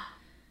in.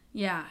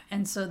 Yeah,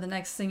 and so the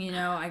next thing you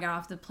know, I got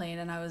off the plane,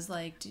 and I was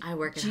like, I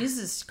work in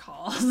Jesus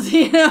calls,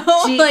 you know?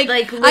 like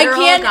I couldn't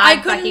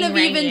fucking have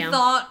rang even you.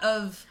 thought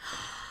of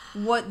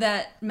what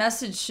that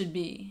message should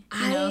be,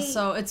 you know?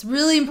 So it's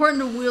really important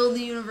to will the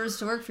universe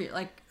to work for you.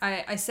 Like,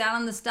 I sat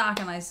on this dock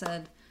and I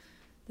said,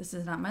 this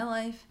is not my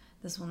life.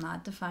 This will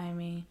not define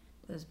me.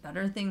 There's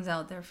better things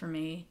out there for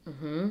me.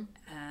 Mm-hmm.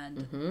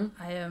 And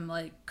I am,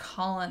 like,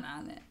 calling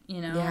on it, you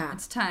know? Yeah.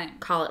 It's time.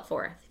 Call it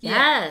forth.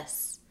 Yeah.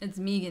 Yes. It's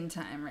Megan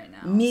time right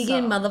now.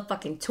 Megan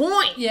motherfucking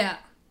Toy. Yeah.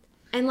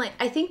 And, like,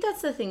 I think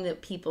that's the thing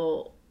that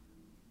people...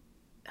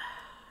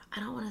 I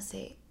don't want to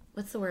say...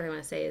 What's the word I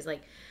want to say? Is,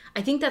 like...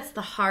 I think that's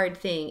the hard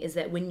thing, is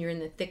that when you're in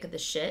the thick of the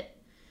shit,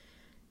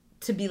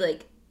 to be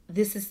like,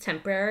 this is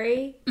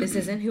temporary, this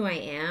isn't who I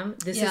am,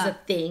 this is a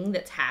thing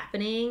that's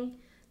happening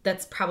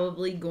that's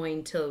probably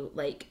going to,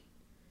 like,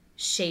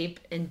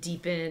 shape and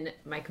deepen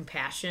my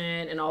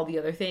compassion and all the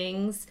other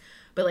things,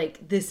 but,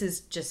 like, this is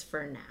just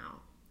for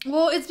now.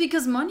 Well, it's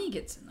because money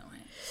gets in the way.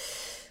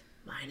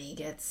 Money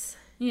gets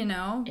You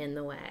know? in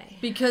the way.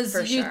 Because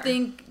For you sure.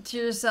 think to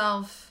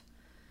yourself,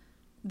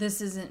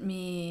 this isn't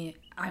me,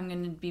 I'm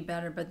going to be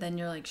better, but then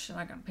you're like, shit,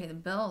 I got to pay the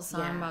bills, so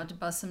I'm Yeah. about to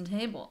bust some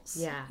tables.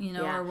 Yeah. You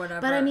know, yeah. or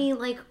whatever. But I mean,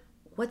 like,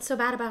 what's so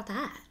bad about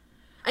that?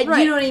 Right.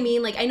 You know what I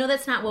mean? Like, I know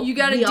that's not what You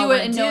gotta we all do it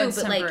wanna and know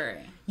it's but, temporary.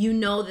 like, you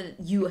know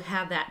that you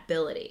have that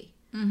ability.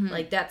 Mm-hmm.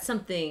 Like, that's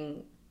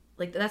something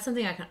I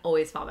can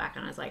always fall back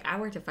on. I was like, I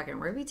worked at fucking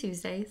Ruby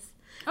Tuesdays.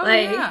 Oh,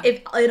 like, yeah.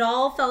 if it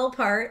all fell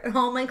apart,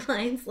 all my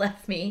clients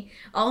left me,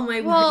 all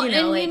my,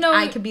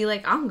 I could be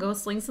like, I'm going to go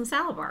sling some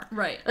salad bar.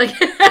 Right. Like,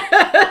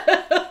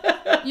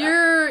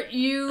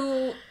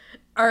 You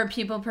are a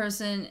people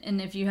person,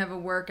 and if you have a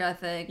work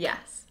ethic.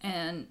 yes.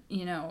 And,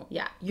 you know.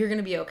 Yeah, you're going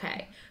to be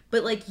okay.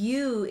 But, like,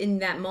 you, in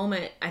that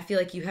moment, I feel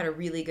like you had a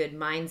really good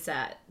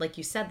mindset. Like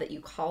you said, that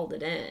you called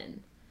it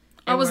in.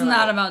 I was we're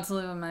not like, about to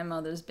live in my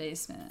mother's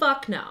basement.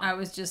 Fuck no. I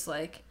was just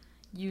like,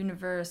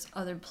 universe,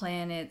 other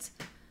planets,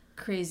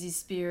 crazy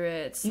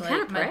spirits, You like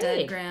kinda my dead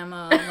prayed.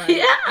 grandma. Like,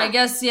 Yeah. I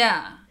guess,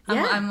 yeah.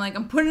 Yeah. I'm like,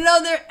 I'm putting it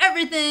out there,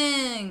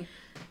 everything.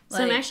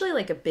 So I'm actually,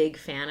 like, a big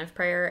fan of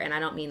prayer, and I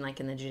don't mean, like,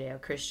 in the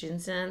Judeo-Christian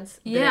sense,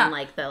 but Yeah. in,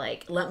 like, the,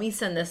 like, let me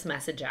send this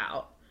message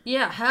out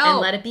Yeah, hell. and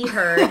let it be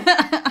heard.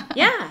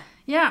 Yeah.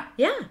 Yeah.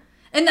 Yeah.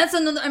 And that's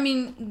another, I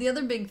mean, the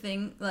other big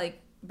thing,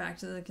 like, back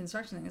to the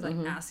construction thing, is,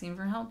 Mm-hmm. like, asking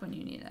for help when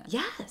you need it.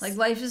 Yes. Like,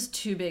 life is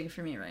too big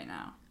for me right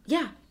now.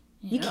 Yeah.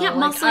 You know? can't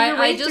Like, muscle your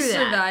way I just through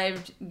that.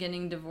 survived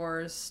getting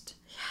divorced,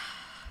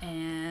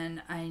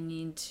 and I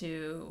need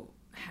to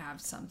have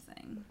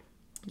something.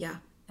 Yeah.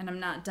 And I'm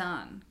not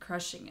done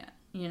crushing it,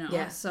 you know?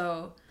 Yeah.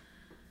 So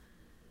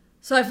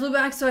I flew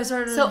back, so I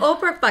started... So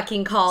Oprah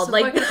fucking called, so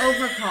like... fucking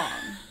Oprah called.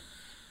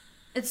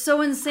 It's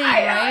so insane,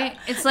 right?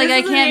 It's like, This I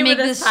is the can't name make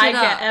of this shit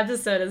podcast up.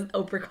 Episode is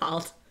Oprah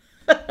called.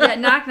 Yeah,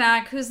 knock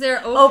knock. Who's there?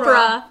 Oprah.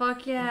 Oprah.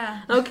 Fuck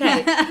yeah.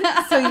 Okay.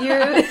 So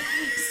you're...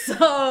 So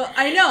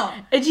I know.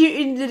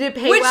 Did it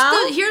pay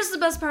well? Here's the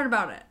best part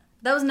about it.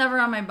 That was never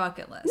on my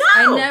bucket list.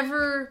 No! I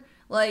never,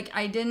 like,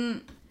 I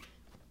didn't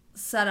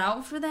set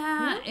out for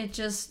that.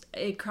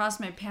 It crossed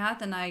my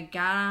path and I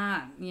got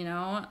on, you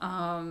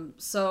know?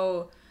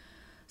 So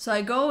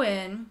I go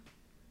in,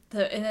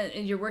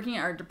 and you're working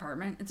at art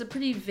department. It's a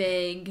pretty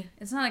vague,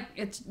 it's not like,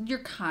 it's your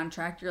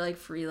contract, you're like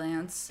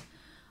freelance.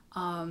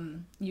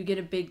 You get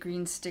a big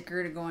green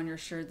sticker to go on your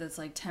shirt that's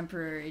like,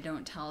 temporary,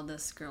 don't tell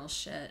this girl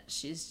shit.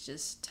 She's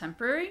just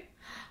temporary.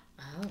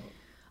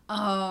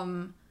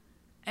 Oh.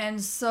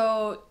 And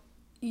so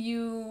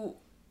you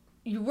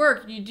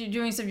work,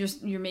 doing stuff,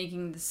 you're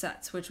making the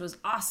sets, which was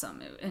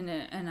awesome.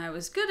 And I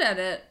was good at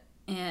it.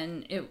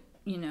 And it,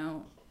 you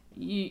know,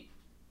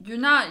 you're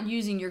not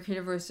using your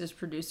creative voice as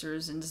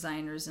producers and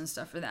designers and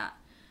stuff for that.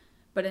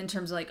 But in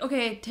terms of like,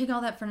 okay, take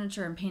all that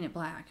furniture and paint it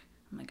black.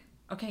 I'm like,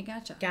 okay,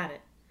 gotcha. Got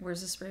it.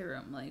 Where's the spray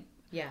room? Like,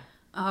 Yeah.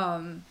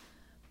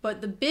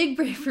 But the big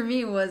break for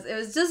me was,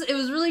 it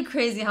was really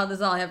crazy how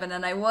this all happened.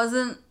 And I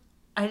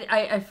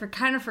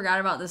kind of forgot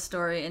about this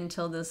story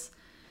until this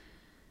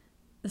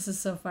is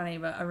so funny,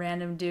 but a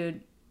random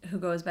dude who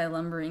goes by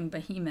Lumbering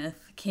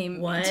Behemoth came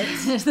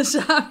to the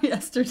shop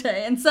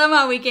yesterday. And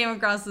somehow we came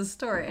across this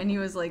story. And he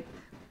was like,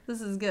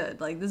 this is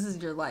good. Like, this is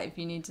your life.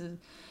 You need to...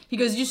 He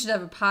goes, you should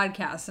have a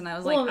podcast. And I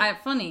was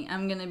like, funny.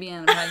 I'm going to be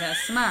on a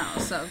podcast tomorrow.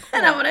 So cool.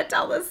 And I want to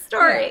tell this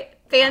story. Yeah.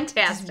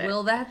 Fantastic. Just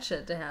will that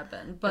shit to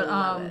happen. But, I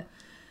love it.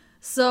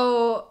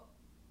 So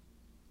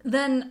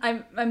then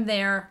I'm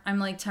there. I'm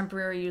like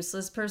temporary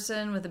useless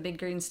person with a big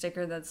green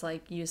sticker that's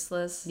like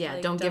useless. Yeah,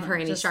 like, don't give her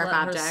any sharp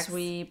objects.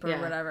 Sweep or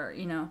whatever,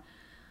 you know.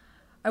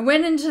 I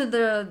went into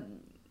the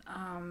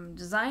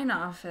design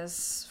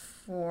office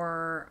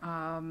for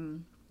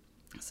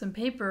some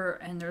paper,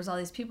 and there was all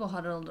these people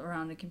huddled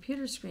around a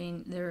computer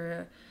screen. They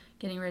were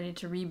getting ready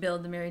to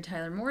rebuild the Mary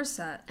Tyler Moore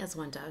set. As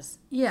one does.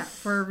 Yeah,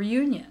 for a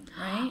reunion,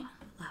 right?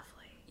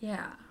 Lovely.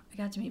 Yeah, I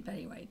got to meet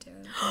Betty White, too.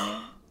 Okay?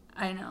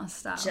 I know,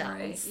 stop,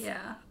 Jealous. Right?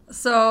 Yeah.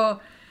 So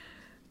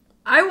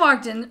I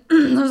walked in,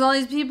 there was all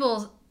these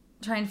people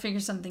trying to figure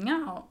something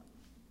out.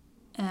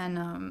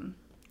 And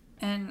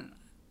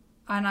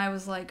I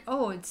was like,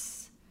 oh,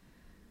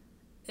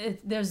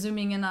 they're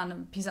zooming in on a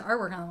piece of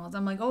artwork on the walls.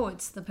 I'm like, oh,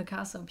 it's the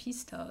Picasso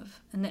Peace Dove.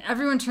 And then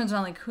everyone turns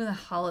around like, who the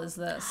hell is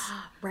this?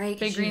 Right,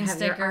 big green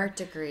sticker. Your art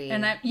degree.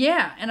 And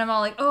I'm all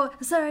like, oh,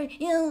 sorry.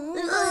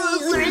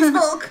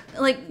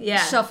 Like,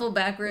 shuffle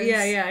backwards.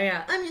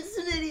 Yeah. I'm just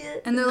an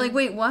idiot. And they're like,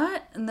 wait,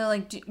 what? And they're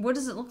like, what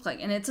does it look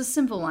like? And it's a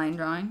simple line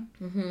drawing.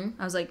 Mm-hmm.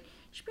 I was like,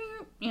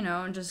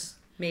 and just...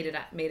 Made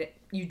it.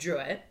 You drew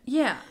it.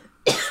 Yeah.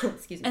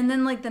 Excuse me. And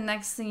then, like, the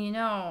next thing you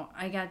know,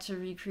 I got to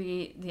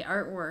recreate the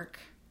artwork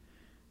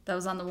that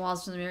was on the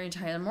walls from the Mary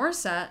Tyler Moore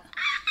set.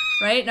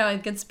 Right? Now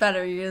it gets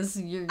better. You're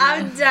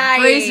I'm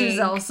dying. Brace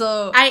yourself.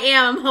 So I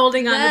am. I'm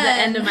holding on to the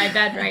end of my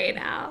bed right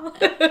now.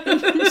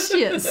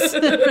 She is.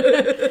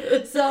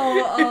 So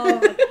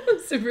I'm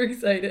super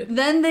excited.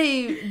 Then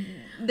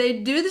they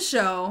do the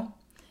show.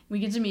 We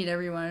get to meet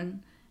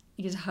everyone.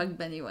 You get to hug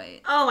Betty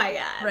White. Oh my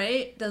god.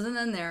 Right? Doesn't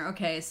end there.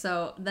 Okay,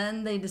 so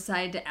then they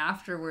decide to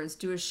afterwards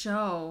do a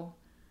show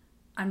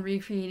on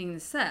recreating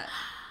the set.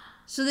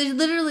 So they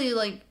literally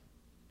like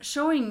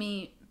showing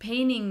me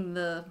painting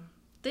the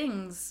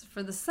things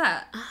for the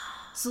set.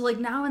 So like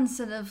now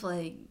instead of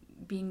like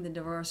being the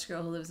divorced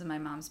girl who lives in my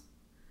mom's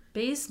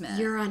basement,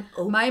 you're on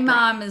Oprah. My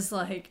mom is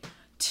like,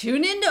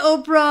 tune into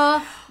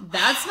Oprah.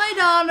 That's my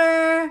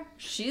daughter.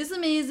 She's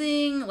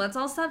amazing. Let's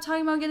all stop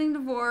talking about getting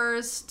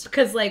divorced.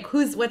 Because like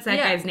what's that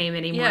guy's name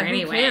anymore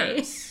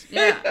anyway?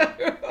 Yeah.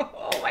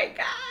 Oh my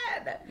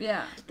god.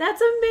 Yeah.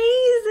 That's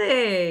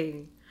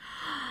amazing.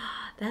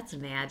 That's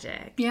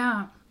magic.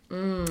 Yeah.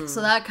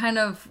 So that kind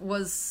of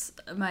was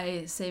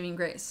my saving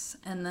grace.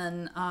 And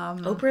then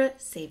Oprah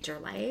saved your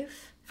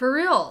life? For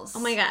reals.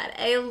 Oh my god,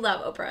 I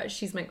love Oprah.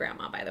 She's my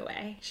grandma, by the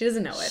way. She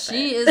doesn't know it.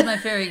 She is my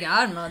fairy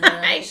godmother.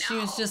 I know. She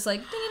was just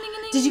like, ding, ding,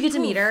 ding, did you get to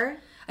poof. meet her?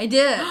 I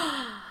did.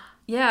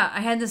 Yeah,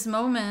 I had this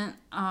moment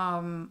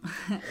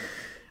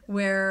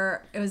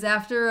where it was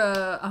after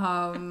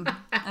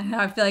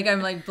I feel like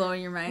I'm like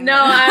blowing your mind. No,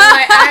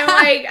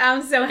 right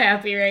I'm so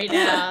happy right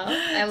now.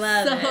 I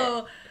love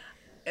it.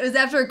 It was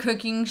after a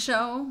cooking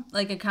show,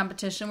 like a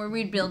competition where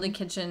we'd build a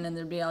kitchen and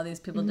there'd be all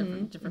these people,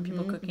 different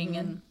people cooking.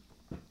 And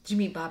did you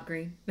meet Bob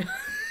Green?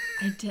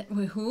 I did.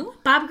 Wait, who?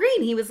 Bob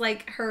Green. He was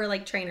like her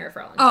like trainer for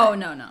a long time. Oh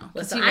no.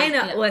 Listen, I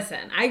know. Yeah.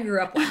 Listen, I grew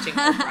up watching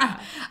Oprah.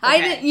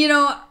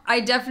 Okay. I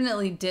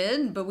definitely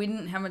did, but we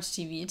didn't have much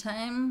TV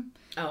time.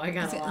 Oh, I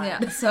got a lot.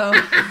 Yeah, so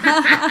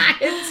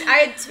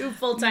I had two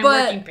full-time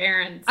working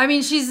parents. I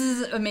mean, she's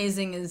as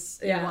amazing as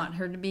you want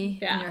her to be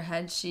in your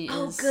head. She is.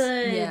 Oh,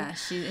 good. Yeah,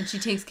 she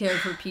takes care of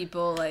her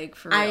people like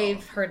for real.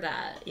 I've heard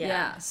that.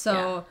 Yeah.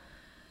 So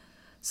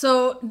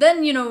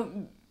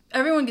then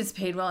everyone gets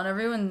paid well, and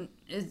everyone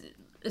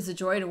is a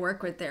joy to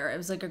work with there. It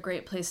was like a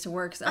great place to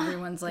work because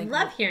everyone's like.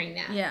 I love hearing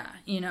that. Yeah,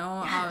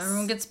 yes.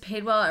 Everyone gets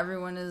paid well.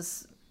 Everyone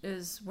is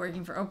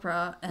working for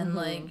Oprah, and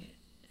like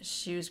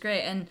she was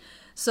great. And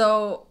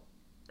so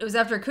it was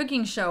after a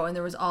cooking show, and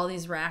there was all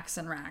these racks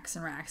and racks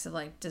and racks of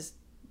like just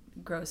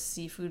gross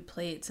seafood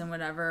plates and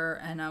whatever.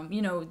 And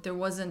there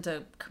wasn't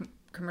a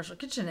commercial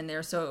kitchen in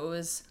there, so it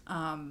was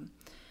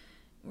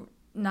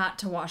not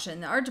to wash it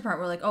in the art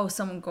department. We're like, oh,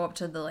 someone go up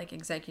to the like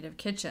executive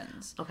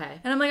kitchens. Okay.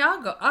 And I'm like,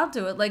 I'll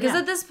do it. Like, because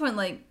at this point,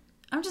 like,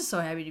 I'm just so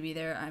happy to be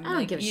there. I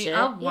don't give a shit.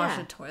 I'll wash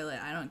a toilet.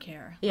 I don't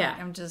care. Yeah.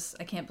 Like,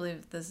 I can't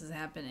believe this is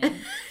happening.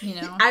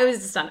 I was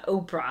just on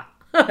Oprah.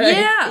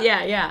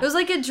 Yeah. It was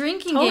like a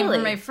drinking game for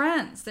my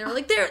friends. They were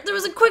like, there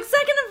was a quick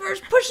second of her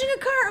pushing a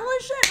cart. Holy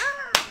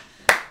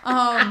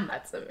shit.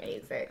 That's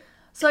amazing.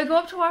 So I go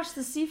up to wash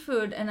the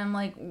seafood, and I'm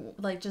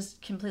like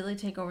just completely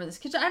take over this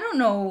kitchen. I don't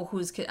know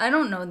I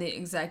don't know the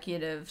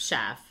executive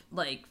chef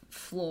like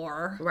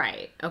floor.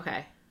 Right.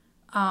 Okay.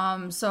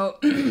 So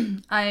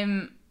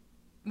I'm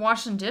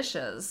washing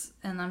dishes,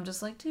 and I'm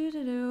just like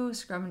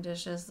scrubbing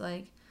dishes.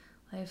 Like,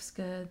 life's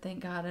good.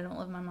 Thank God I don't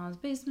live in my mom's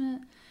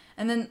basement.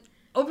 And then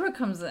Oprah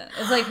comes in.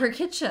 It's like her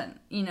kitchen,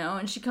 you know,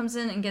 and she comes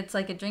in and gets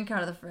like a drink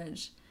out of the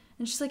fridge.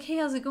 And she's like, hey,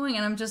 how's it going?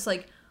 And I'm just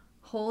like,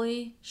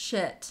 holy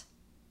shit.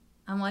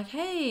 I'm like,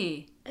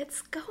 hey.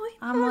 It's going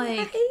I'm all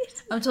like,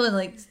 right. I'm totally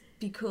like,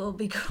 be cool,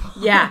 be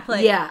cool. Yeah,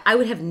 like, yeah. I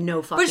would have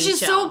no fucking But she's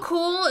chill. so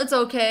cool. It's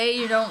okay.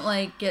 You don't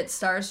like get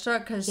starstruck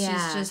because she's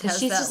just has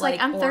she's that, just like,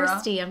 I'm aura.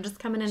 thirsty. I'm just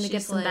coming in to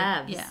get some like,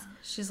 bevs. Yeah.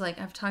 She's like,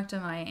 I've talked to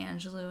Maya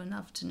Angelou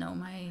enough to know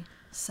my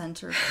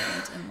center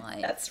point in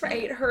life. That's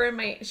right. Her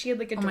and she had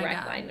like a my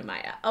direct God. line to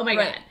Maya. Oh my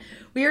Right. God.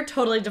 We are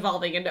totally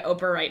devolving into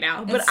Oprah right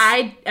now, but It's-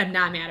 I am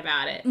not mad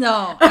about it.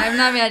 No, I'm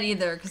not mad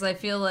either because I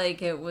feel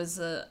like it was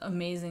an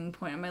amazing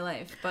point in my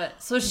life.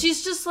 But so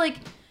she's just like,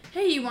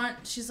 hey,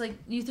 she's like,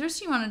 you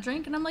thirsty? You want a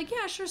drink? And I'm like,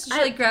 yeah, sure. So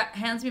she like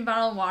hands me a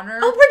bottle of water.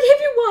 Oprah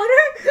gave you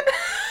water?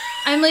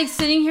 I'm like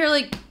sitting here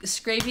like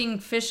scraping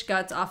fish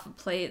guts off of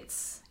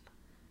plates.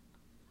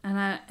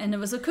 And it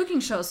was a cooking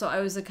show, so I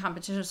was a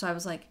competition. So I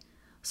was like,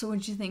 so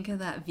what'd you think of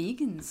that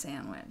vegan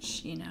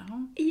sandwich, you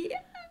know? Yeah.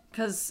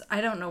 Because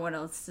I don't know what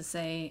else to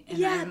say. And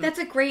Yeah, that's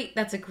a great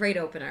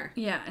opener.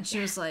 Yeah, and she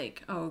was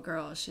like, "Oh,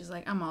 girl," she's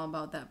like, "I'm all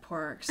about that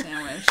pork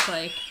sandwich."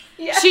 Like,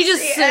 Yes, she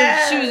just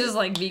yes. she was just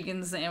like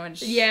vegan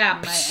sandwich.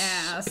 Yeah. my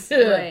ass.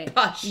 Right.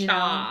 Right. You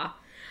know?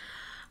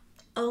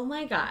 Oh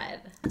my God.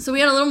 So we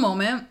had a little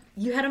moment.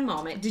 You had a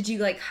moment. Did you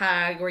like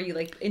hug? Were you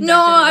like inducted No,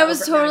 I into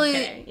was Oprah? No, I'm totally.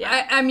 kidding.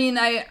 Yeah. I mean,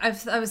 I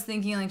was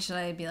thinking like, should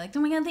I be like, "Oh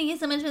my God, thank you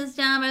so much for this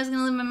job. I was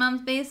gonna live in my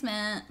mom's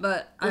basement,"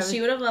 but Well,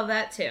 she would have loved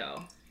that too.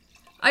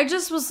 I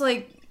just was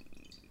like,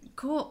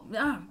 cool.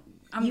 Yeah,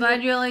 I'm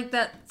glad you like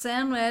that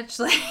sandwich.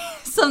 Like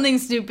something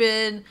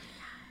stupid.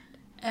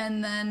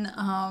 And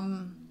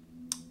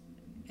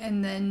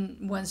then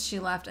once she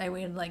left, I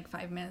waited like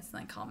 5 minutes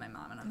and I called my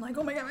mom and I'm like,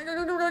 oh my God,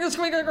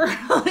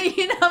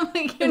 you know, I'm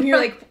like, And you're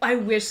like, I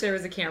wish there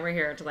was a camera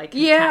here to like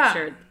Yeah.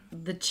 capture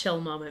the chill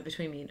moment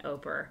between me and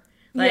Oprah.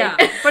 Like, yeah,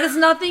 but it's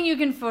nothing you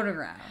can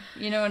photograph.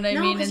 You know what I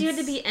no, mean? because you had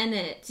to It's- be in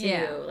it too.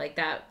 Yeah. Like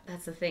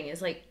that's the thing.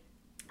 Is like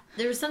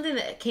there was something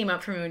that came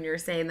up for me when you were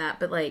saying that,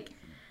 but like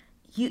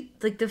you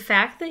like the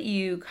fact that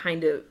you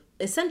kind of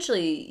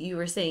essentially you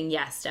were saying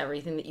yes to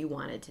everything that you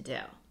wanted to do.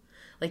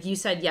 Like you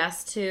said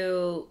yes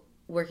to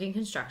working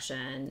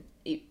construction,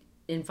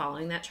 in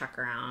following that truck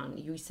around.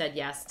 You said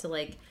yes to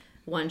like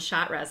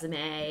one-shot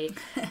resume.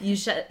 You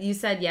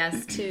said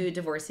yes to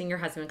divorcing your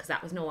husband because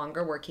that was no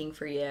longer working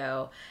for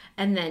you.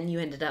 And then you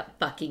ended up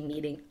fucking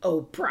meeting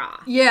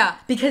Oprah. Yeah.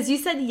 Because you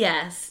said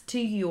yes to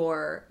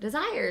your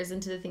desires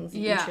and to the things that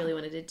you Yeah. truly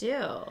wanted to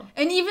do.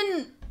 And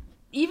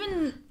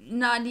even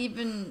not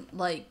even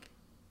like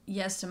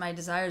yes to my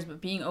desires,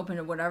 but being open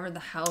to whatever the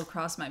hell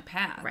crossed my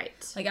path.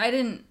 Right. Like I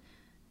didn't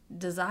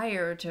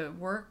desire to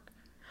work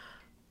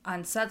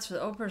on sets for the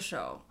Oprah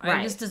show. I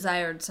Right. just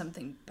desired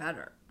something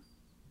better.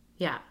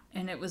 Yeah.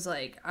 And it was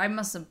like I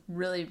must have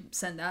really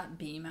sent that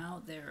beam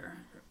out there,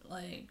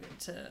 like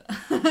to.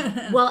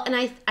 Well, and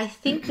I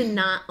think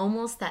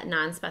that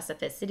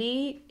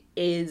non-specificity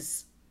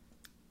is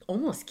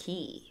almost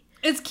key.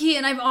 It's key,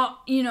 and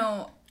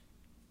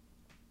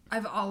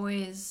I've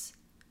always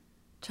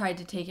tried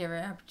to take every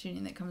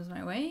opportunity that comes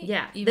my way.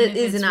 Yeah, even that if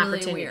is it's an really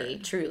opportunity,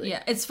 weird. truly.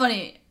 Yeah, it's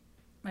funny.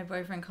 My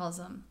boyfriend calls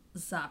them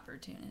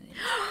Zopportunities.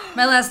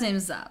 My last name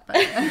is Zop.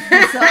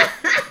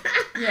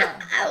 So, yeah.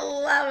 I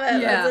love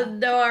it. Yeah. That's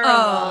adorable.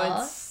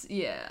 Oh, it's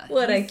yeah.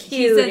 What a He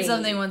cutie. said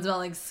something once about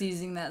like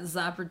seizing that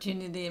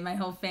Zopportunity, and my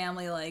whole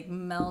family like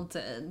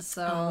melted.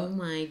 So Oh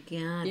my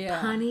God.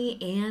 Yeah.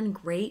 Punny and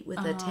great with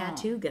a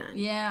tattoo gun.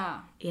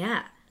 yeah,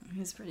 Yeah.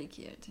 he's pretty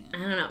cute too. I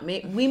don't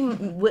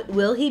know.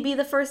 Will he be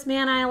the first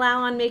man I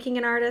allow on Making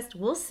an Artist?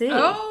 We'll see.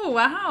 Oh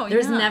wow!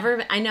 There's yeah.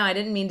 never. I know. I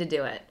didn't mean to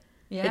do it.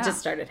 Yeah. It just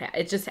started.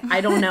 It just.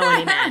 I don't know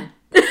any men.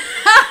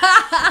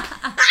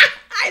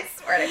 I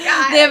swear to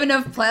God. They have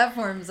enough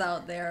platforms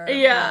out there.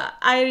 Yeah.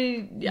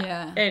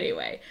 Yeah.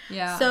 Anyway.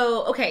 Yeah.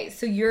 So okay.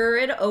 So you're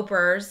at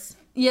Oprah's.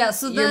 Yeah.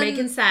 So You're then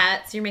making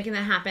sets. You're making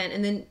that happen.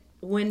 And then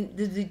when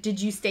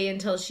did you stay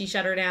until she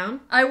shut her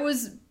down?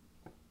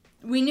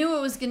 we knew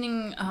it was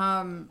getting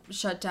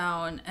shut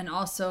down, and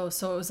also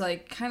so it was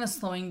like kind of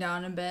slowing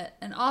down a bit,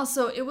 and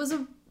also it was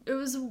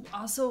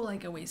also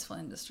like a wasteful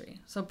industry.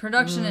 So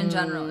production in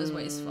general is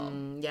wasteful.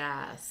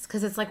 Yes,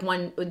 because it's like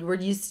we're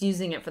just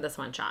using it for this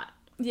one shot.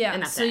 Yeah.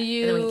 And that's so it.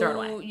 And then we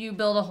throw it away. you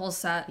build a whole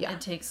set. Yeah.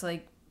 It takes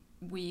like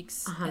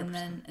weeks, 100%. and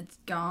then it's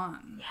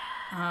gone.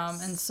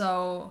 And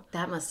so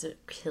That must have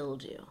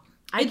killed you.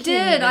 it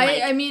did.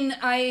 I mean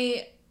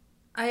I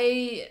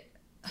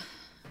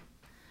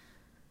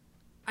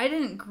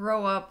didn't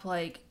grow up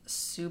like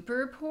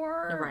super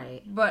poor,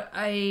 Right. But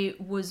I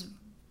was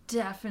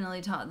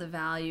definitely taught the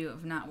value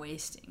of not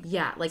wasting.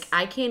 Yeah, like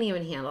I can't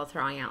even handle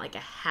throwing out like a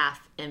half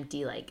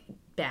empty like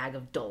bag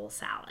of Dole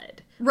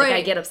salad. Like I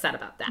Right. get upset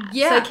about that.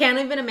 Yeah. So I can't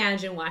even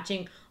imagine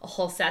watching a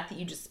whole set that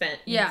you just spent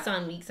Yeah.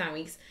 weeks on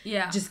weeks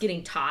Yeah. just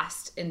getting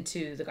tossed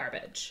into the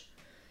garbage.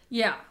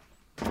 Yeah.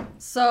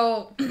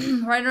 So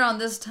right around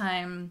this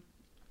time,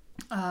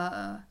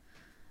 my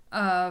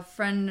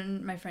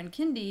friend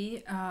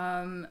Kindy,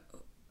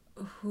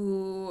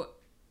 who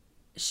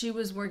she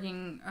was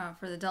working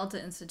for the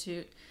Delta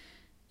Institute,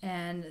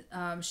 And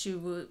she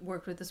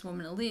worked with this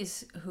woman,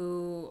 Elise,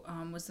 who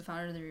was the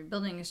founder of the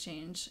Rebuilding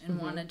Exchange and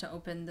wanted to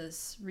open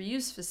this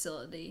reuse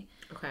facility.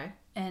 Okay.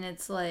 And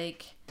it's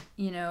like,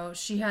 you know,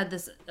 she had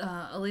this,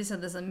 Elise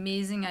had this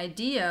amazing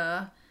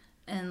idea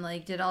and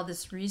like did all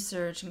this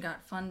research and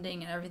got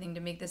funding and everything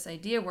to make this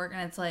idea work.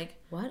 And it's like,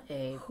 what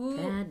a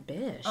bad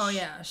bitch. Oh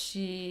yeah,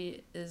 she's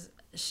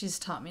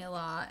taught me a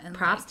lot. And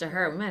props to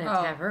her. We might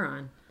have to have her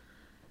on.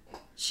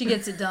 She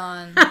gets it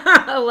done.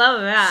 I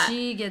love that.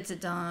 She gets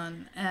it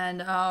done,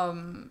 and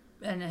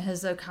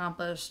has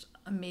accomplished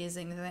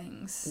amazing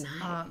things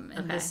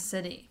in this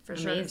city for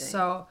sure.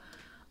 So,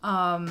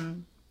 so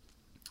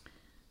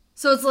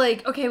it's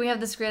like, okay, we have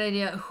this great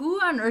idea.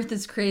 Who on earth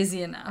is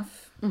crazy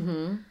enough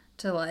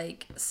to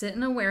like sit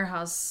in a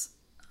warehouse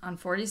on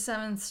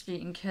 47th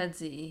Street in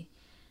Kedzie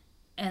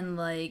and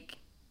like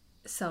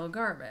sell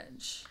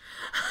garbage?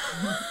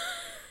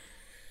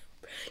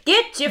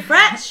 Get your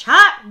fresh,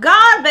 hot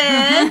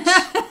garbage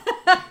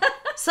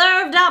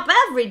served up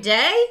every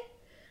day.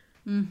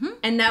 Mm-hmm.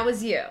 And that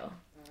was you.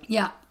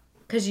 Yeah.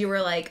 Because you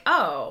were like,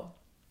 oh.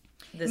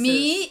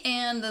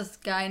 And this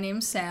guy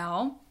named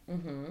Sal,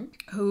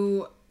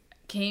 who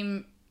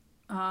came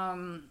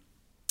to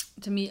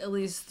meet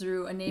Elise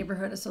through a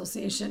neighborhood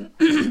association.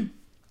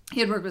 He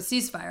had worked with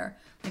Ceasefire,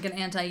 like an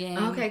anti-gang.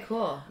 Okay,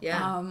 cool.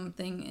 Yeah.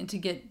 Thing, and to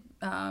get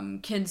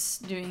kids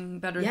doing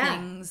better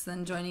things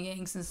than joining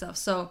gangs and stuff.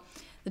 So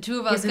the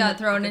two of us got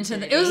thrown into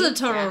it was a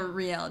total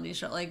reality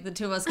show. Like the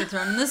two of us get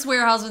thrown in this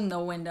warehouse with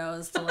no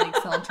windows to like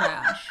sell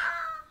trash.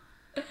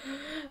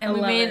 And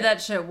we made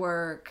that shit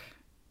work.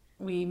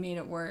 We made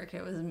it work.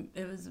 It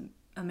was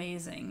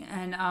amazing.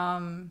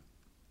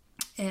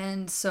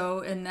 And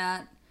so in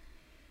that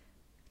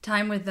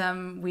time with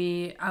them,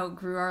 we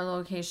outgrew our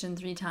location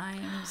 3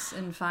 times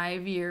in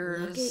 5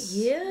 years. Look at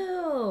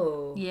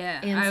you.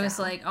 Yeah. And I was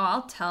like,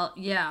 oh,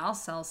 I'll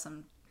sell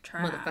some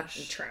trash.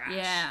 Motherfucking trash.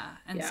 Yeah.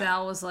 And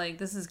Sal was like,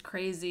 this is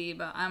crazy,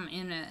 but I'm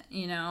in it,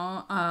 you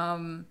know?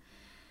 And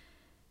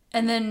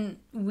then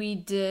we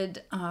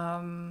did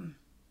a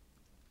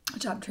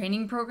job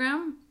training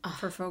program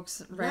for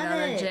folks right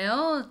out of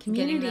jail.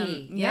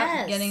 Community.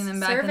 Getting them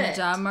back in the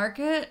job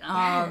market.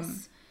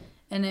 Yes.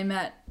 And I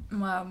met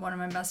one of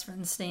my best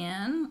friends,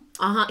 Stan.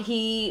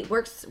 He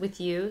works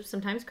with you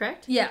sometimes,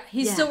 correct? Yeah.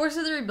 He still works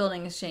at the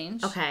Rebuilding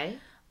Exchange. Okay.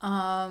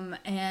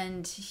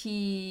 And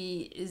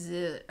he is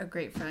a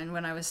great friend.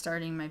 When I was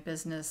starting my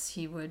business,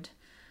 he would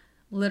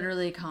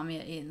literally call me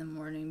at 8 a.m.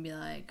 and be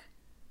like,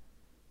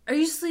 are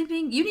you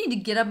sleeping? You need to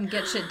get up and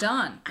get shit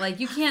done. Like,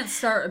 you can't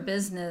start a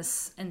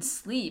business and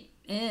sleep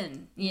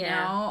in, you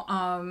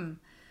know?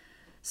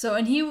 So,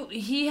 and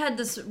we had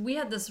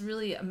this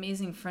really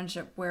amazing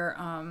friendship where,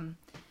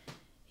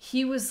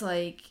 he was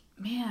like,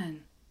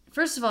 man,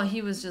 first of all,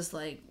 he was just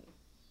like,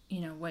 you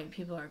know, white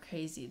people are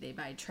crazy. They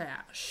buy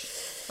trash.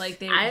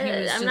 Like,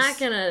 I'm not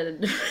gonna.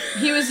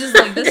 He was just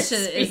like, this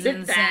shit is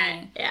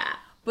insane. Yeah.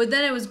 But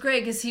then it was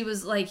great because he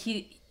was like,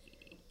 he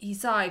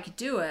saw I could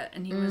do it,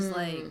 and he was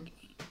like,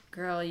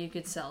 girl, you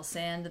could sell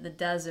sand to the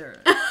desert.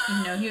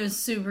 You know, he was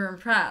super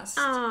impressed.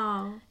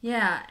 Oh.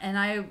 Yeah,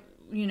 and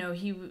you know,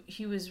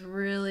 he was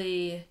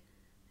really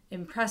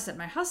impressed at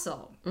my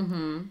hustle.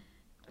 Mm-hmm.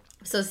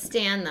 So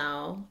Stan,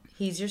 though,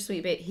 he's your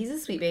sweet baby. He's a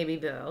sweet baby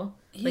boo.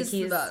 He's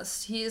the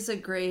best. He is a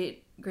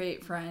great,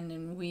 great friend,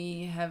 and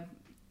we have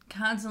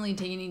constantly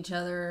taken each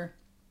other,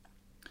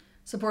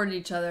 supported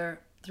each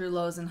other through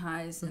lows and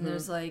highs. And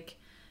there's like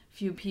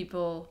few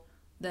people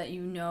that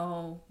you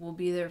know will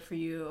be there for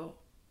you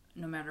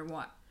no matter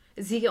what.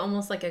 Is he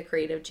almost like a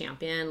creative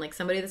champion? Like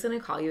somebody that's going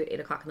to call you at 8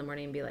 o'clock in the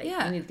morning and be like,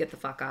 you need to get the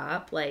fuck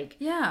up? Like,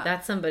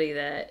 that's somebody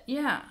that,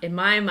 in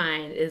my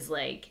mind, is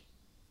like,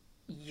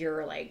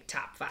 you're like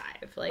top 5.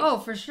 Like, oh,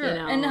 for sure.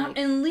 You know,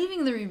 and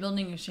leaving the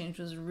Rebuilding Exchange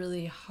was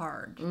really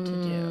hard to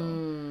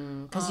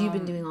do. Because you've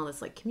been doing all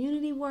this like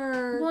community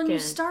work. Well, and you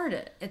start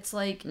it. It's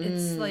like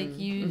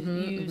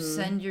you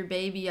send your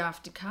baby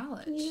off to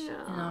college.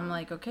 Yeah. And I'm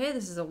like, okay,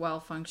 this is a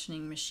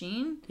well-functioning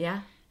machine.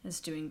 Yeah.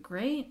 It's doing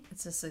great.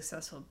 It's a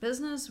successful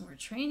business. We're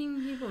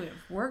training people. We have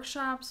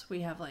workshops.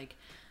 We have like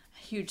a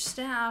huge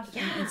staff.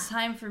 Yeah. And it's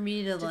time for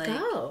me to like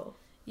go.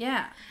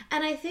 Yeah.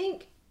 And I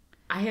think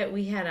I had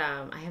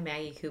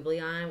Maggie Kubley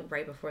on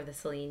right before the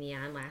Celine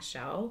Dion last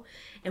show,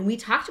 and we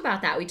talked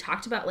about that. We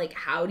talked about like,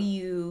 how do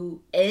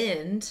you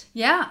end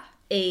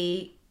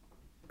a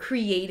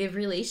creative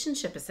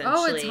relationship, essentially.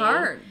 Oh, it's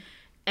hard.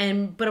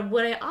 But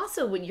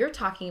what you're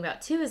talking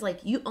about too is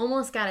like, you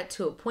almost got it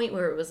to a point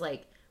where it was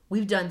like,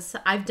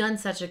 I've done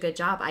such a good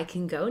job, I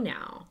can go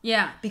now.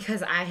 Yeah.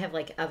 Because I have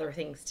like other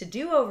things to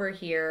do over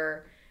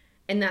here.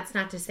 And that's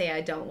not to say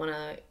I don't want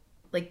to,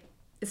 like,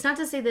 it's not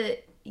to say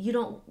that you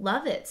don't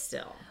love it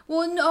still.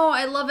 Well, no,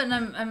 I love it, and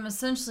I'm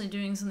essentially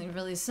doing something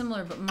really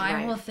similar, but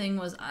my whole thing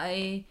was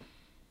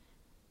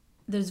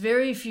there's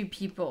very few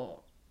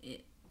people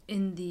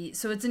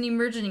so it's an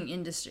emerging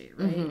industry,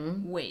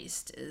 right?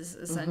 Waste is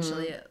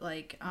essentially it,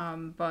 like,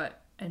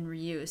 but and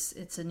reuse.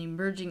 It's an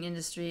emerging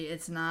industry.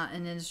 It's not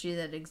an industry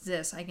that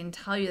exists. I can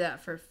tell you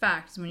that for a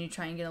fact. When you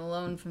try and get a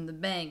loan from the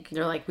bank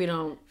They're like, we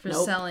don't for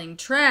selling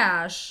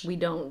trash, we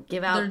don't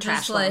give out they're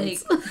trash just like,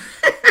 loans.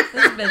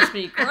 this bitch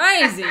be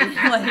crazy.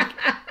 Like,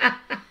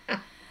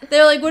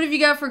 they're like, what have you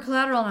got for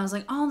collateral? And I was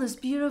like, oh, this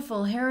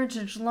beautiful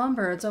heritage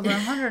lumber. It's over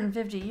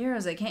 150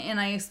 years. And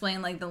I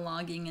explained like the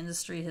logging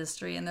industry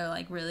history, and they're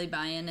like really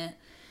buying it.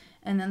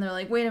 And then they're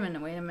like, wait a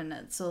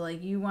minute. So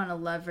like, you want to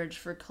leverage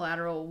for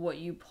collateral what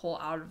you pull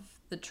out of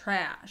the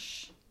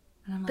trash.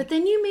 And I'm like, But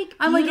then you make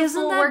I'm like,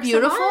 isn't that works of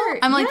beautiful? art.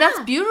 I'm like, Yeah.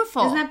 that's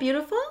beautiful. Isn't that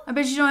beautiful? I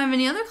bet you don't have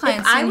any other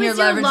clients I saying you're was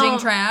your leveraging loan-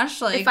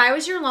 trash. Like, If I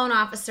was your loan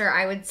officer,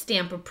 I would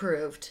stamp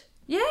approved.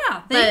 yeah,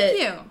 But thank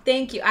you.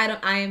 Thank you.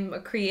 I'm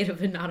a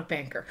creative and not a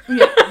banker.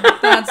 Yeah,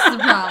 that's the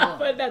problem.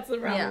 But that's the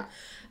problem. Yeah.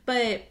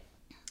 But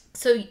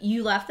so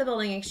you left the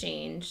building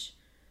exchange,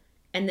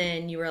 and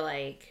then you were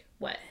like,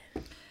 what?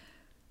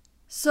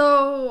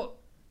 So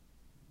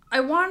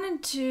I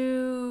wanted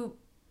to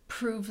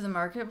prove the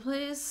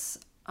marketplace.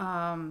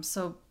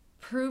 So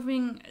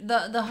proving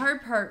the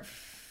hard part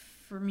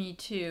for me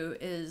too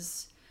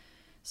is,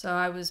 so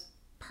I was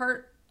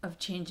part of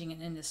changing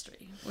an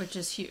industry, which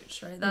is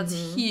huge, right? That's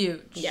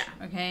huge. Yeah.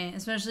 Okay.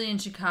 Especially in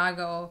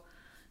Chicago,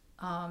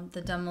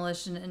 the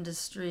demolition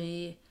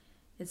industry.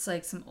 It's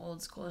like some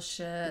old school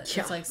shit.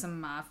 Yeah. It's like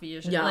some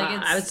mafia shit. Yeah, Like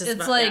I was just it's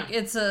about- like yeah.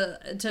 it's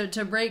a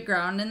to break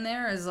ground in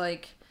there is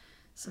like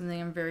something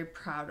I'm very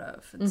proud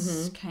of.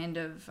 It's kind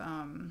of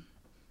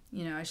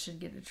I should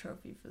get a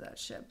trophy for that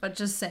shit. But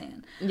just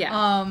saying.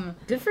 Yeah.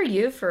 Good for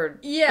you for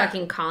Yeah.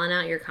 fucking calling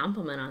out your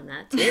compliment on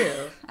that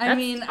too. I That's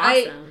mean,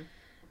 awesome.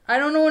 I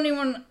don't know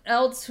anyone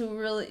else who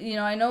really,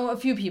 I know a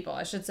few people,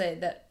 I should say,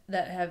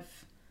 that have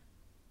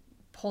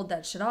pulled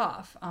that shit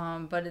off.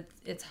 But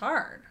it's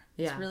hard.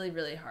 Yeah. It's really,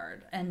 really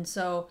hard. And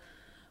so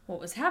what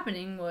was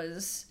happening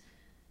was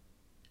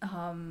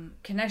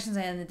connections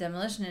I had in the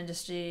demolition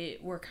industry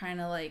were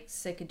kind of like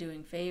sick of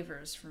doing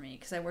favors for me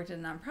because I worked at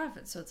a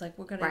nonprofit. So it's like,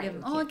 what could I Right, give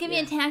them? we Oh, can't- give me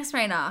a tax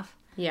write-off.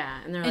 Yeah,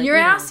 and they're And like, you're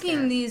 "We don't asking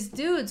care." these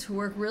dudes who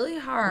work really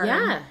hard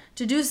Yeah.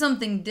 to do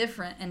something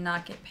different and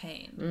not get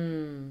paid.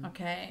 Mm,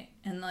 Okay?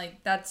 And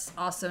like, that's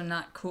also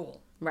not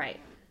cool. right.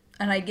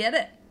 And I get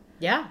it.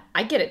 Yeah,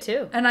 I get it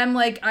too. And I'm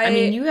like, I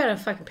mean, you gotta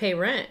fucking pay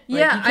rent. Like,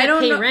 yeah, you can't I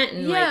don't pay know, rent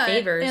and like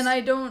favors. And I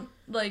don't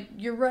like.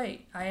 You're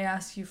right. I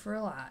ask you for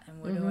a lot,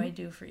 and what do I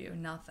do for you?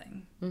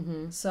 Nothing.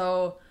 mm-hmm.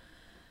 So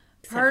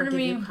Except part for of give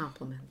me, you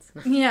compliments.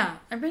 yeah,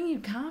 I bring you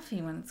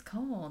coffee when it's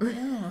cold.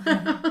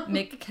 Ew.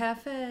 Make a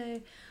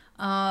cafe.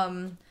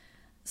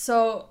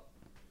 So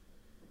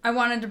I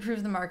wanted to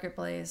prove the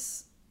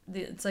marketplace.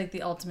 It's like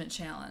the ultimate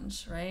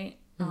challenge, right?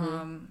 I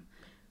Now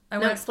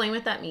went. explain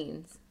what that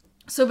means.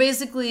 So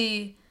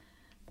basically,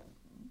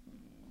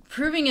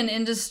 proving an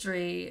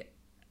industry,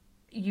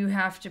 you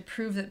have to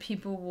prove that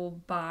people will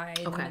buy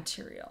the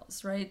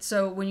materials, right?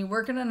 So when you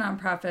work in a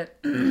nonprofit,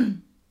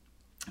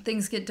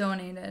 things get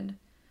donated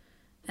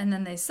and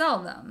then they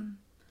sell them,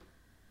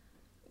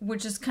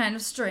 which is kind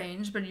of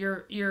strange, but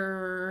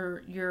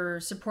you're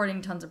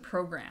supporting tons of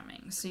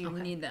programming, so you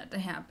need that to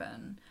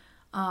happen.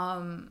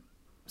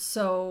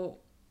 So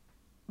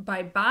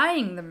by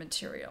buying the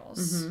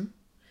materials,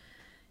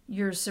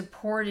 you're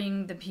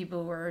supporting the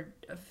people who are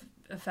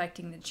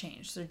affecting the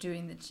change. They're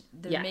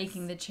Yes.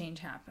 making the change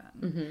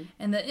happen.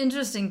 And the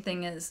interesting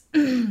thing is,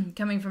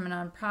 coming from a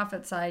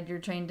nonprofit side, you're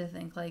trained to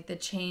think like the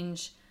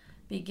change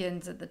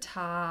begins at the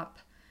top.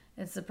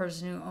 It's the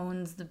person who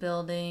owns the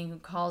building, who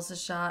calls the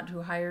shot,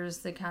 who hires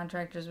the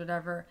contractors,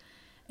 whatever.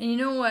 And you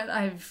know what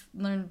I've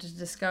learned to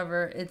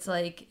discover? It's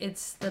like,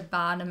 it's the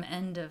bottom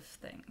end of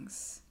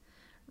things,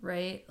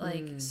 right?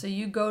 Like, so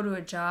you go to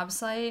a job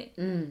site,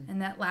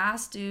 and that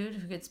last dude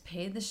who gets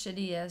paid the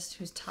shittiest,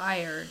 who's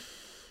tired,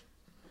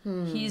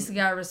 he's the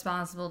guy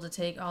responsible to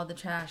take all the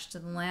trash to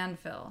the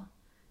landfill.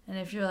 And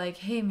if you're like,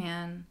 hey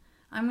man,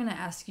 I'm going to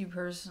ask you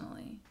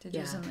personally to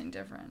do something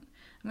different.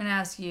 I'm going to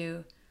ask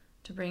you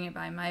to bring it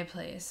by my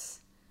place,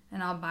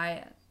 and I'll buy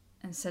it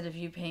instead of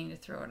you paying to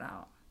throw it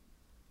out.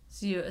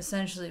 So you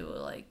essentially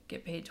will like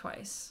get paid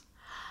twice.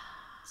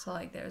 So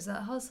like there's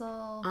that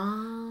hustle.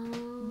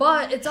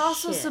 But it's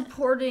also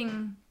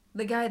supporting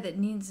the guy that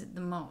needs it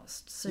the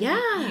most. So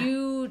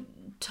you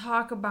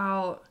talk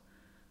about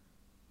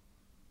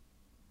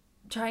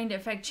trying to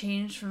affect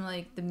change from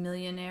like the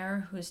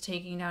millionaire who's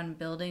taking down a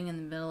building in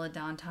the middle of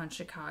downtown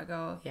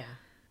Chicago. Yeah.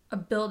 A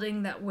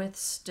building that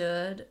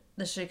withstood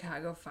the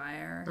Chicago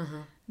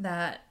fire,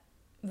 that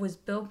was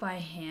built by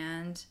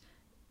hand,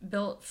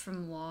 built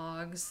from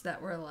logs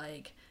that were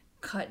like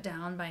cut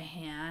down by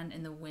hand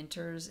in the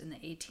winters in the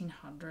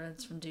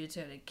 1800s from dudes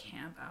who had to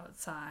camp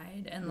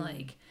outside and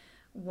like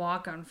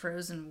walk on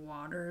frozen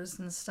waters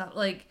and stuff.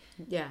 Like,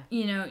 Yeah.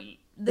 you know,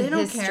 they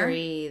don't care.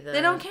 History,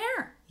 They don't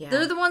care. Yeah.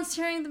 They're the ones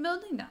tearing the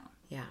building down.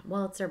 Yeah.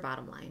 Well, it's their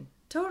bottom line.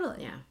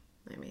 Totally. Yeah.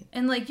 I mean,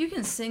 And like you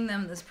can sing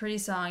them this pretty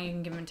song, you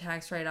can give them a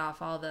tax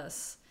write-off, all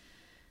this.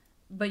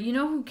 But you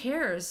know who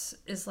cares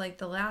is like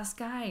the last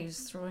guy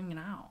who's throwing it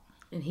out.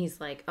 and he's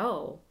like,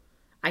 oh,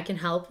 I can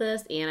help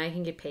this and I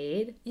can get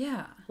paid.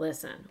 Yeah.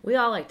 Listen, we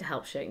all like to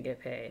help shit and get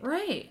paid.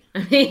 Right.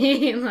 I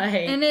mean,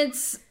 like, And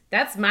it's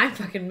that's my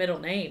fucking middle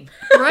name.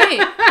 right.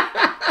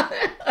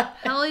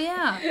 Hell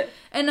yeah.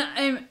 And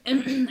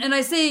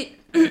I say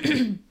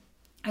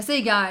I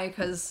say guy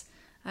because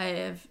I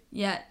have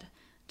yet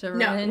to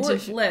run into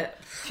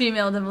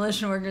female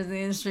demolition workers in the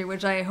industry,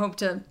 which I hope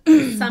to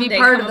be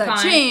part of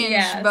that change.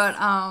 Yes.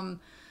 But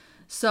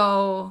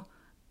so,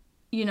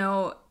 you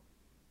know,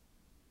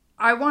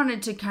 I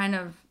wanted to kind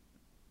of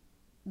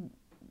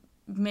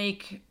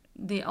make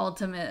the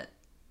ultimate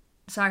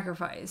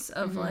sacrifice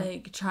of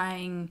like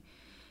trying.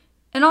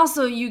 And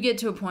also, you get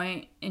to a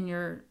point in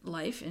your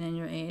life and in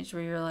your age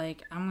where you're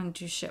like, I'm going to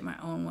do shit my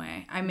own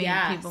way. I make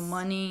people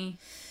money.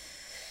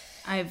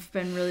 I've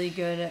been really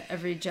good at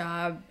every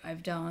job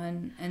I've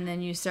done. And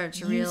then you start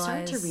to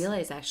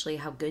realize actually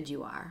how good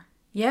you are.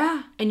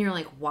 Yeah. And you're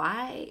like,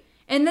 why?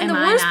 And then the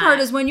worst part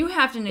is when you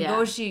have to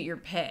negotiate your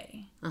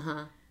pay.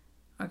 Uh-huh.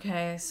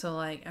 Okay, so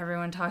like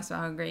everyone talks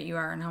about how great you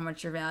are and how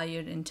much you're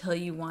valued until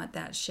you want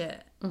that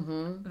shit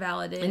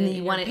validated. And then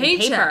you want it in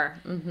paper.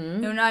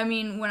 Mm-hmm. And I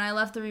mean, when I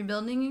left the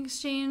Rebuilding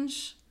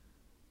Exchange,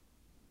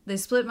 they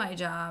split my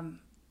job.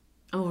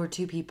 Over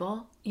 2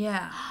 people?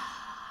 Yeah.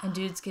 And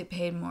dudes get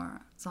paid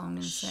more. That's all I'm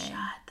gonna say.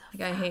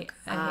 Like I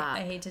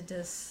hate to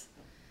diss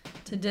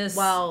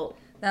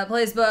that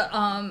place, but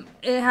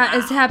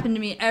it's happened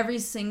to me every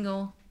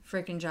single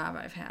freaking job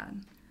I've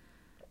had.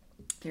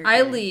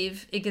 I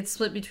leave, it gets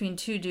split between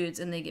 2 dudes,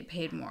 and they get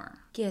paid more.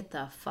 Get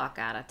the fuck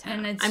out of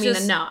town. And it's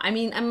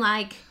I'm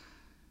like,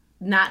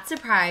 not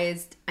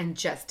surprised. I'm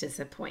just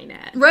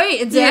disappointed.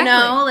 Right, exactly. You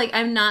know, like,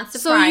 I'm not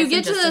surprised. So you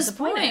get to this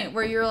point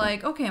where you're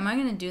like, okay, am I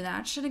going to do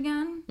that shit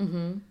again?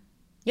 Mm-hmm.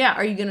 Yeah,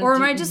 are you going to Or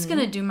am I just going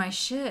to do my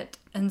shit?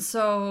 And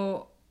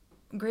so,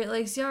 Great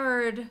Lakes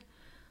Yard,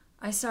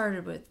 I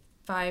started with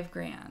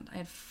 $5,000. I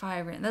had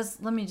 $5,000.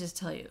 Let me just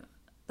tell you.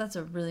 That's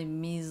a really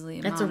measly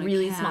amount of cash. That's a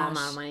really small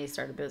amount of money to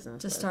start a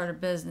business. Start a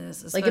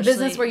business. Like a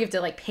business where you have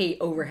to like pay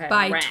overhead,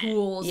 buy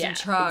tools and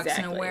trucks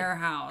and a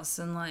warehouse.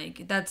 And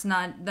like, that's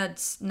not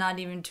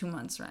even 2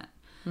 months rent.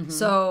 Mm-hmm.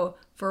 So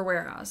for a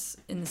warehouse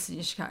in the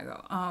city of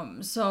Chicago.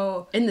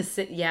 So in the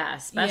city,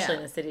 especially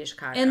in the city of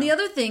Chicago. And the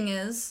other thing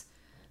is,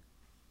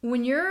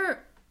 when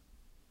you're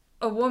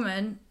a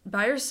woman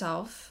by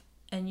yourself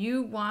and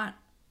you want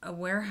a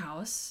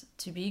warehouse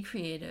to be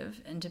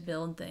creative and to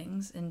build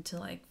things and to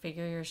like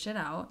figure your shit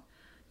out,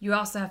 you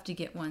also have to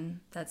get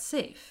one that's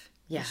safe.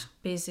 Yeah. Which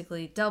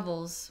basically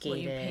doubles what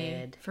you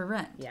paid for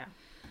rent. Yeah.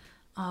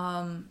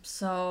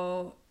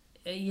 So,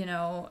 you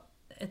know,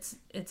 it's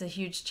a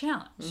huge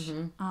challenge.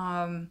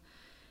 Mm-hmm.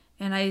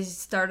 And I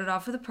started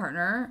off with a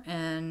partner,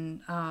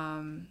 and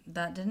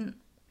that didn't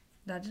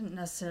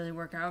necessarily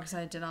work out because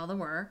I did all the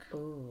work.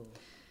 Ooh.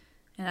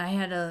 And I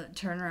had to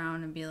turn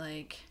around and be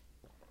like,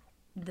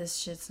 this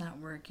shit's not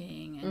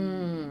working,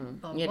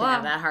 and blah, blah, you had to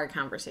have that hard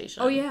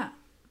conversation. Oh, yeah.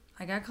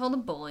 I got called a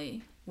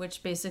bully,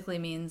 which basically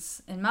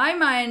means, in my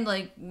mind,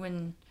 like,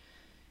 when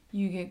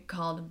you get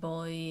called a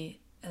bully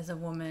as a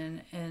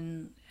woman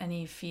in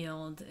any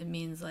field, it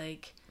means,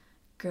 like,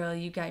 girl,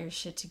 you got your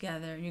shit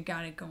together, you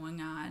got it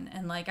going on.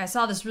 And, like, I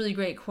saw this really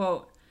great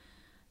quote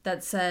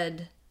that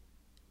said,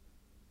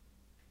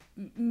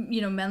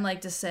 you know, men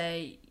like to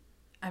say,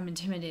 I'm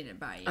intimidated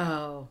by you.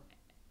 Oh.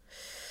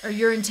 Or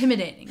you're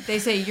intimidating. They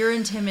say you're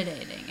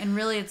intimidating. And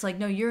really it's like,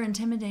 no, you're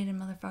intimidated,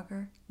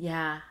 motherfucker.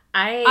 Yeah.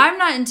 I'm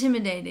not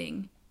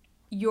intimidating.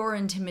 You're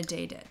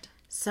intimidated.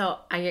 So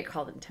I get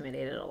called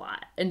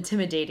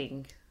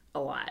intimidating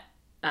a lot.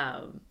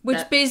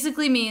 Which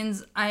basically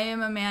means I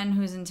am a man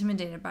who's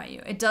intimidated by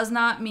you. It does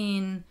not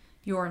mean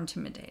you're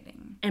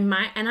intimidating. And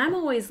I'm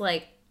always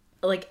like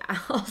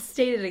I'll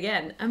state it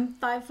again. I'm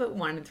 5'1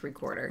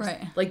 3/4.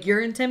 Right. Like,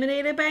 you're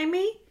intimidated by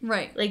me?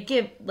 Right. Like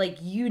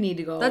you need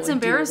to go. That's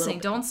embarrassing.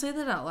 Don't say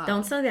that out loud.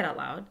 Don't say that out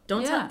loud.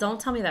 Don't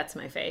tell me that to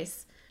my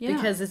face. Yeah.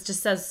 Because it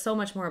just says so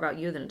much more about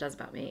you than it does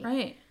about me.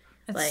 Right.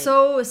 It's like,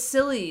 so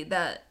silly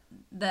that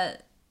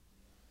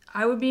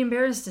I would be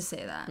embarrassed to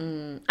say that.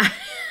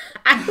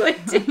 I would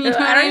too. You know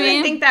I don't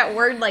even think that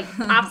word like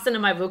pops into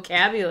my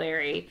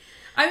vocabulary.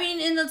 I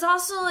mean, and it's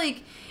also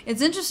like,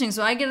 it's interesting.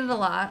 So I get it a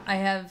lot. I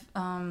have,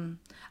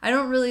 I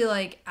don't really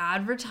like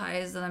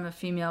advertise that I'm a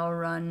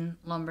female-run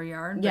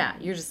lumberyard. Yeah,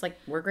 you're just like,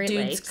 we're Great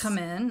Lakes. Dudes come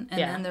in, and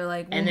then they're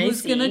like, well,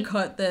 who's gonna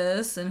cut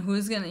this, and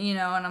who's gonna, you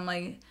know? And I'm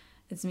like,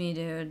 it's me,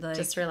 dude. Like,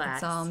 just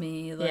relax. It's all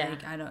me.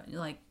 Like, I don't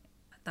like.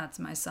 That's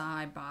my saw.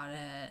 I bought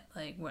it.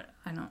 Like, what?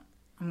 I'm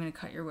gonna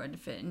cut your wood to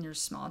fit in your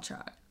small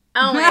truck.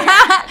 Oh my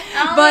god!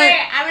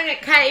 I'm gonna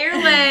cut your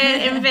wood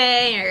and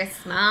fit in your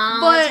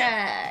small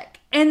truck.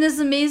 And this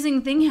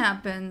amazing thing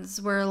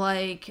happens where,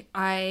 like,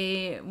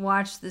 I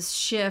watch this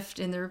shift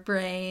in their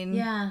brain.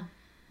 Yeah,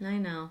 I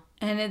know.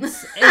 And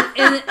it's,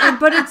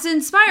 but it's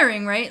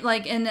inspiring, right?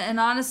 Like, and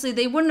honestly,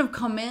 they wouldn't have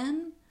come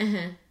in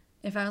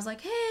if I was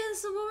like, hey, this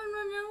is a woman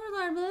running over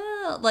Boulevard, blah,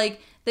 blah, blah.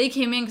 Like, they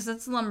came in because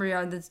it's a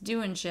lumberyard that's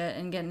doing shit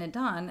and getting it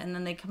done. And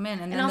then they come in.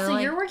 And then also, they're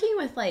like, you're working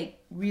with, like,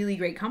 really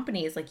great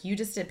companies. Like, you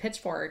just did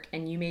Pitchfork,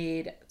 and you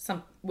made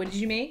what did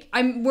you make?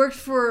 I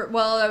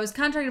was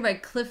contracted by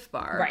Cliff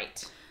Bar.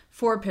 Right.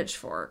 For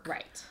Pitchfork.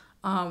 Right.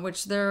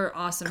 Which they're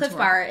awesome. Cliff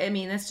Bar, I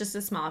mean, that's just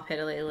a small,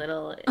 piddly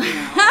little,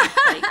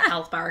 like,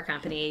 health bar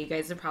company. You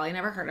guys have probably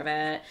never heard of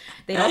it.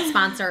 They don't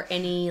sponsor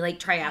any, like,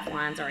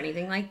 triathlons or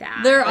anything like that.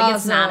 They're like, awesome.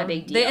 It's not a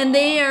big deal.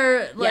 They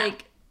are,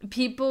 like,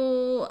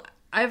 people...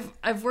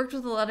 I've worked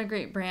with a lot of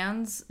great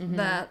brands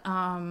that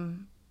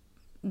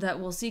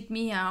will seek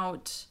me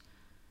out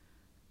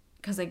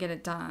because I get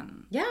it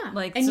done. Yeah.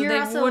 Like, and so you're they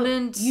also,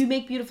 wouldn't... you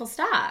make beautiful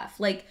stuff.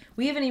 Like,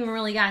 we haven't even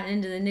really gotten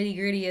into the nitty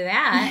gritty of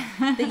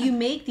that, that you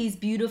make these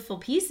beautiful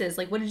pieces.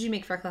 Like, what did you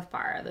make for Cliff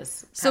Bar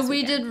this past So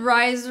we weekend? did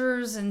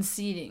risers and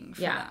seating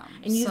for them.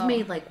 And you've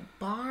made, like,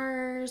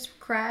 bars,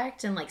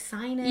 correct? And, like,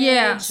 signage.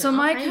 Yeah. and So all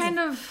my kinds kind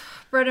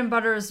of bread and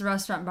butter is the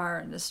restaurant bar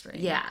industry.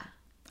 Yeah.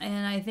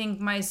 And I think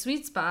my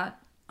sweet spot,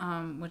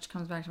 which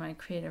comes back to my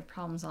creative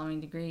problem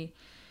solving degree,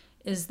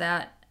 is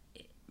that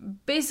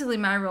basically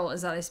my role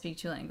is that I speak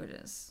 2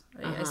 languages.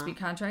 Right? I speak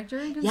contractor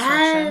and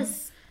construction.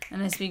 Yes.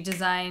 And I speak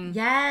design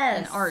Yes.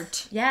 and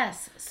art.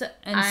 Yes. So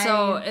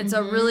It's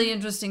a really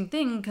interesting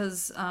thing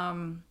because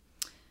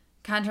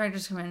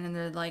contractors come in and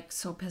they're like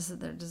so pissed at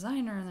their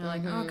designer and they're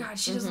like, oh god,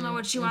 she doesn't know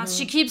what she wants.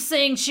 She keeps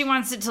saying she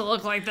wants it to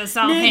look like the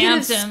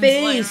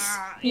Southamptons.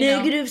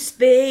 Negative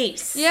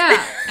space.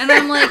 Yeah. And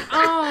I'm like,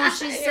 oh,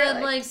 she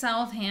said like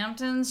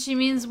Southamptons. She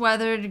means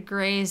weathered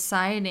gray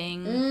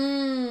siding.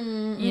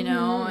 You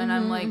know? And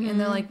I'm like, and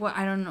they're like, what?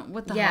 I don't know.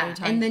 What the hell are you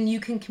talking about? And then you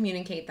can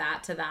communicate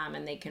that to them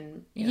and they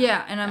can.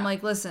 And I'm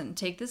like, listen,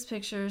 take this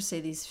picture, say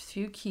these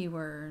few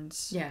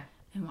keywords. Yeah.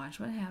 And watch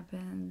what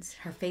happens.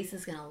 Her face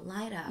is gonna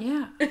light up.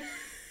 Yeah.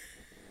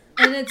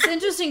 And it's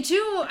interesting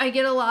too. I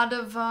get a lot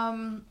of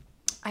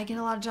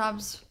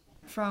jobs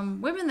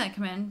from women that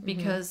come in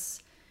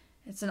because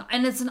it's an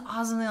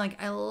awesome thing.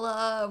 Like, I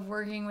love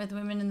working with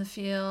women in the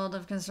field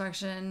of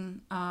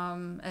construction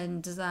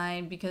and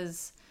design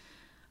because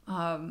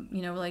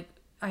like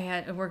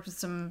I worked with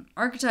some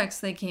architects.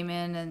 They came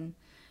in and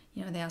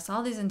they asked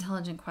all these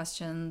intelligent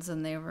questions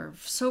and they were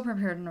so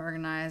prepared and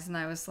organized, and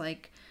I was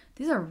like,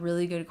 these are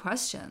really good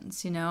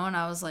questions, and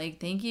I was like,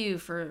 thank you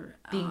for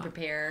being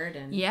prepared.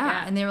 And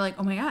and they were like,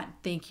 oh my god,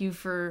 thank you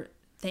for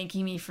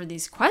thanking me for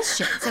these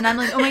questions. And I'm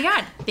like, oh my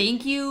god,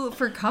 thank you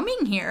for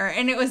coming here.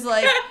 And it was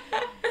like,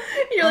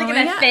 you're like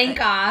in a thank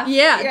off.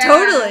 Yeah,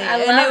 totally. I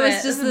love and it. Was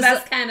just this the this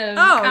best kind of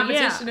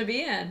competition to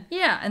be in.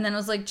 Yeah, and then it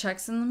was like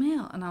checks in the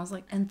mail, and I was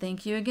like, and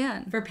thank you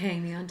again for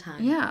paying me on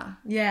time. Yeah.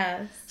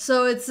 Yes.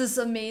 So it's this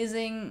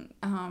amazing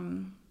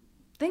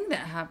thing that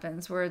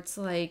happens where it's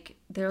like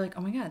they're like,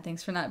 oh my god,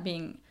 thanks for not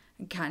being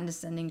a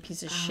condescending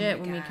piece of shit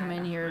when we come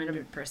in here.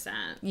 100%.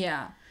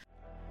 Yeah.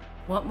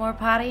 Want more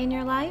potty in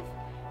your life?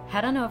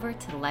 Head on over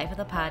to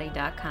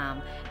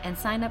lifeofthepotty.com and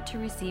sign up to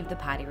receive the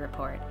Potty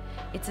Report.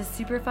 It's a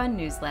super fun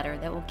newsletter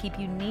that will keep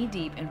you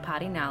knee-deep in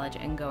potty knowledge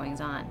and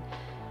goings-on.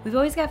 We've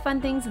always got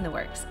fun things in the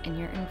works, and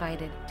you're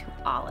invited to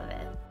all of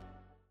it.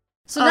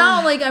 So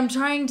now, like, I'm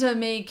trying to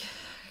make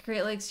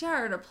Great Lakes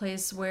Yard a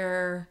place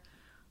where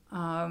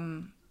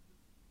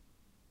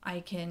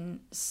I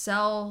can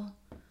sell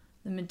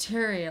the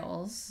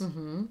materials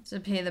to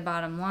pay the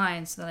bottom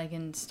line so that I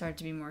can start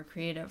to be more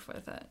creative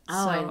with it.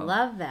 Oh, I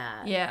love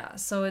that. Yeah,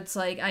 so it's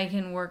like I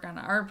can work on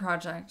an art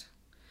project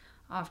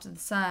off to the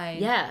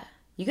side. Yeah.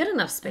 You got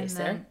enough space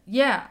there.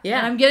 Yeah. Yeah.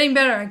 And I'm getting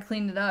better. I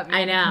cleaned it up.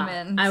 I know. Come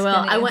in. I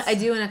will. I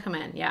do want to come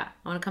in. Yeah.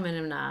 I want to come in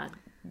and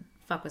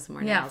fuck with some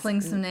more nails. Yeah,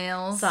 fling some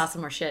nails. Saw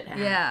some more shit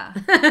happen. Yeah.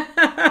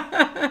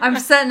 I'm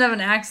setting up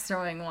an axe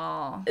throwing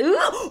wall.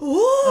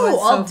 Ooh.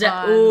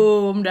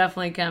 I'm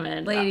definitely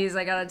coming. Ladies,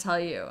 I gotta tell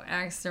you,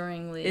 axe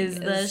throwing league is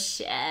the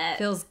shit.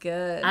 Feels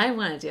good. I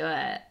want to do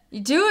it.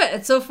 You do it.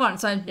 It's so fun.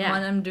 So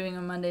I'm doing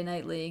a Monday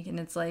night league, and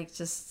it's like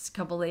just a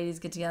couple ladies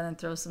get together and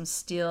throw some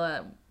steel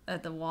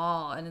at the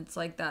wall, and it's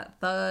like that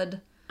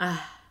thud.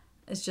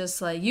 It's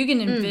just like you can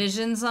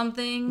envision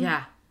something.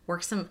 Yeah.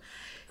 Work some.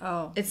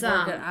 Oh, it's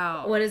work it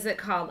out. What is it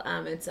called?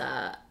 It's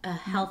a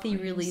healthy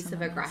release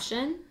of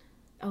aggression.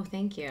 Oh,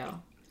 thank you.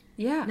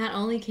 Yeah. Not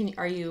only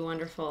are you a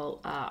wonderful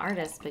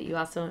artist, but you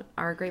also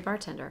are a great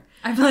bartender.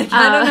 I'm like,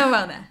 I don't know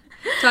about that.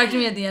 Talk to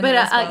me at the end. But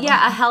of this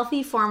a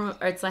healthy form.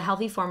 It's a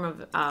healthy form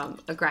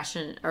of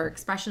aggression or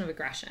expression of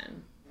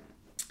aggression.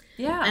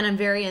 Yeah. And I'm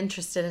very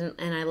interested in,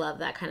 and I love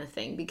that kind of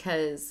thing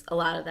because a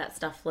lot of that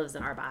stuff lives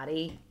in our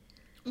body.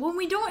 When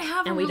we don't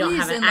have and a we release, don't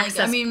have an and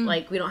access.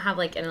 like, we don't have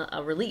like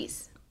a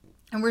release.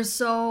 And we're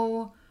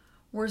so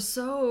what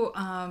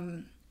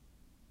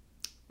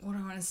do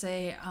I want to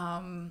say,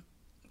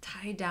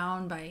 tied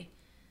down by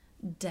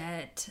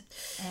debt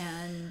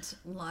and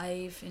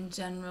life in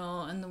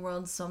general, and the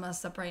world's so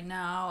messed up right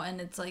now.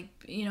 And it's like,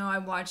 I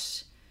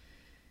watch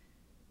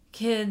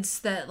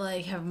kids that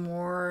like have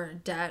more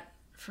debt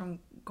from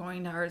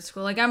going to art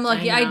school. Like, I'm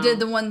lucky. I did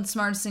the one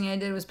smartest thing I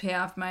did was pay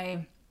off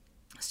my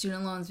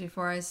student loans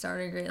before I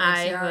started Great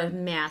Lakes Yard. I have a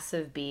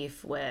massive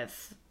beef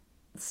with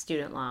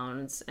student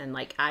loans, and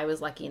like I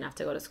was lucky enough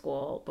to go to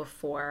school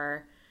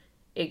before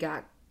it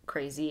got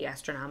crazy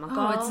astronomical.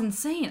 Oh, it's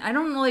insane. I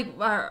don't know,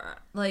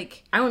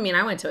 I mean,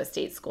 I went to a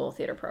state school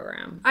theater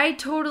program. I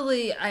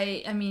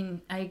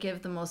mean, I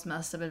give the most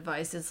messed up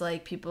advice. It's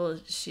like people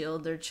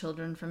shield their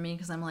children from me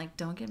because I'm like,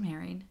 don't get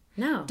married.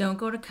 No. Don't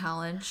go to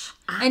college.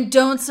 And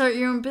don't start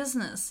your own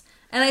business.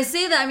 And I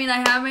say that, I mean,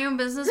 I have my own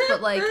business,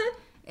 but like,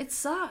 it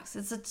sucks.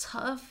 It's a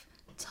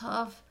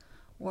tough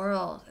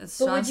world. It's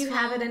stressful. But would you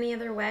have it any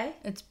other way?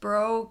 It's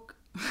broke.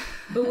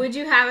 But would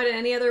you have it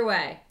any other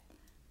way?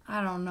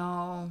 I don't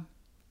know.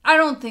 I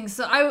don't think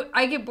so.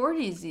 I get bored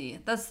easy.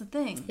 That's the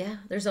thing. Yeah,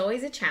 there's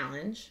always a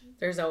challenge.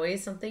 There's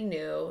always something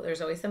new.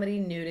 There's always somebody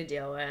new to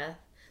deal with.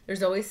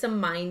 There's always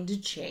some mind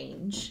to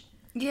change.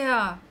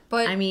 Yeah,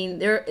 but I mean,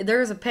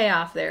 there's a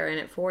payoff there in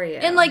it for you.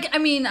 And like, I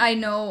mean, I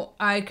know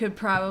I could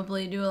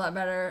probably do a lot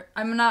better.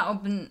 I'm not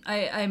open.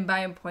 I'm by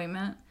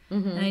appointment,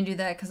 and I do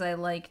that because I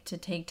like to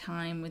take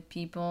time with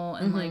people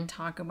and like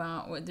talk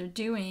about what they're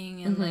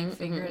doing and like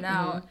figure it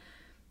out.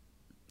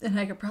 And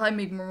I could probably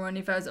make more money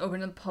if I was open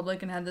to the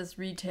public and had this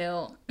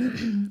retail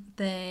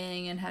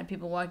thing and had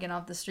people walking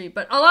off the street.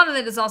 But a lot of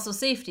it is also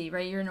safety,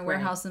 right? You're in a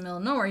warehouse in the middle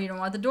of nowhere. You don't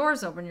want the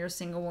doors open. You're a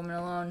single woman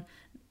alone.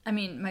 I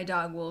mean, my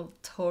dog will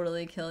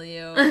totally kill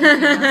you.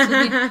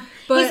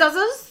 But he's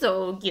also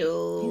so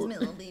cute. He's my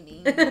little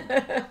baby.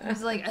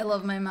 He's like, I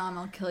love my mom.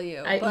 I'll kill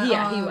you.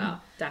 Yeah, he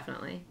will.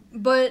 Definitely.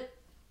 But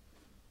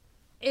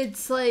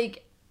it's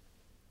like,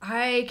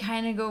 I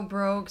kind of go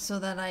broke so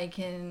that I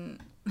can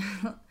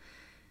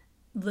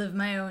live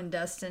my own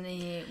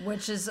destiny,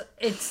 which is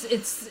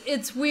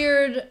it's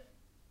weird.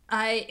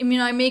 I mean,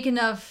 I make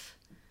enough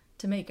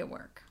to make it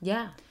work.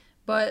 Yeah.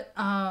 But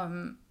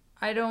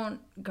I don't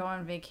go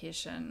on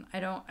vacation.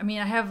 I mean,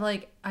 I have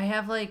like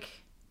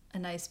a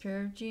nice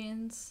pair of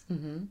jeans.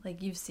 Mm-hmm.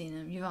 Like, you've seen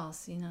them. You've all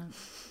seen them.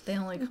 They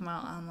only come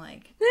out on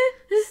like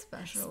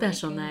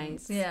special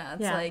nights. Yeah,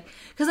 it's like,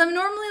 because I'm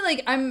normally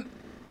like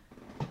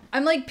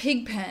I'm like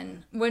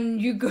Pigpen when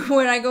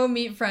I go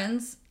meet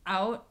friends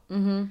out.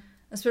 Mm-hmm.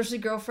 Especially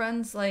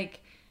girlfriends,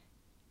 like,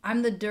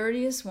 I'm the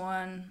dirtiest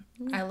one.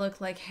 I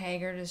look like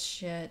haggard as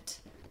shit.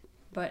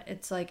 But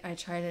it's like, I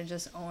try to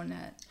just own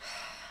it.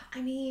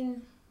 I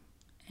mean...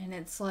 And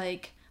it's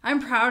like,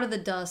 I'm proud of the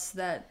dust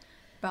that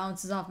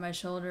bounces off my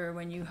shoulder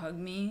when you hug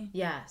me.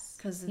 Yes.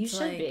 Because it's you should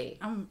like, be.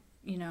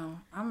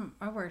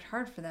 I worked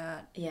hard for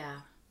that. Yeah.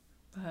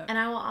 But, and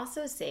I will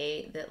also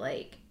say that,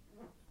 like,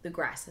 the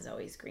grass is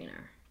always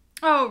greener.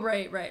 Oh,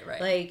 right.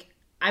 Like...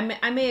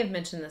 I may have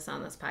mentioned this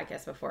on this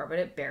podcast before, but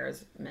it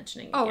bears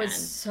mentioning again. Oh, it's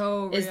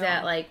so real. Is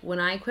that, like, when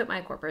I quit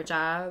my corporate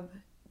job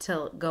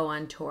to go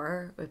on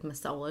tour with my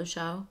solo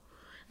show,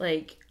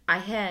 like, I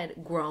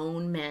had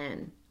grown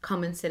men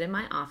come and sit in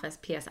my office.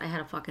 P.S. I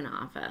had a fucking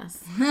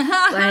office.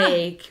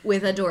 Like,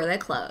 with a door that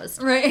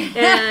closed. Right.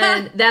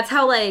 And that's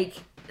how, like,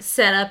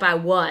 set up I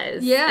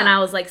was. Yeah. And I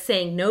was, like,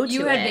 saying no to it.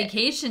 You had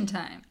vacation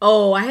time.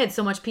 Oh, I had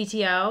so much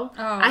PTO. Oh,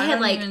 I had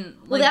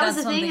that was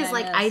the thing is,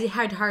 like, I missed.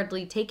 had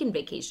hardly taken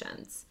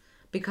vacations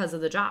because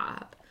of the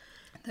job.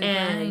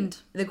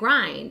 The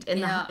grind.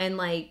 And, and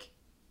like,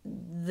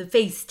 the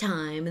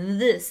FaceTime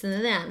and this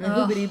and that and the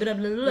hoobity blah,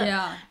 blah, blah.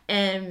 Yeah.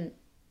 And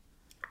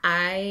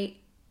I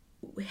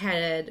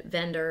had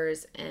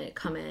vendors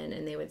come in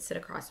and they would sit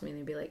across from me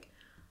and they'd be like,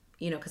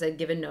 you know, because I'd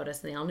given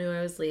notice and they all knew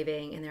I was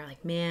leaving, and they're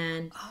like,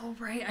 "Man." Oh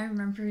right, I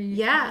remember you.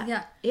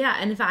 Yeah.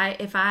 And if I,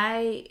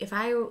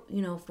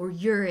 you know, if we're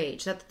your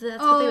age, that's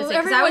what they would say.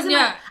 Because I was in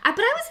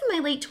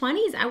my late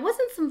 20s. I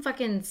wasn't some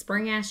fucking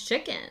spring ass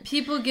chicken.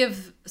 People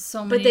give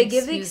so many. But they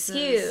give the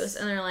excuse,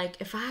 and they're like,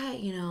 if I,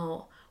 you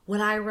know,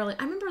 I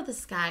remember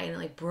this guy, and it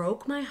like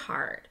broke my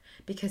heart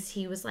because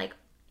he was like,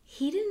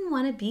 he didn't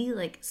want to be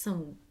like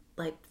some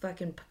like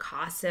fucking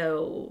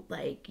Picasso,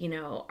 like, you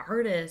know,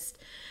 artist.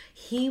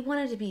 He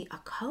wanted to be a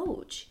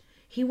coach.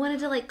 He wanted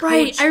to like coach,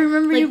 right. I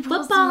remember, like, you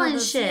football and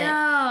shit.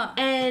 Yeah.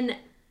 And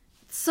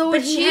so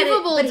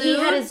achievable, but he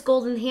had his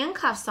golden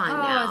handcuffs on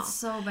now. Oh, it's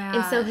so bad.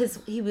 And so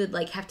he would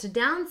like have to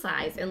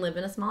downsize and live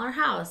in a smaller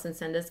house and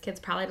send his kids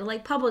probably to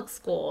like public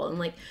school and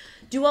like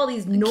do all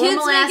these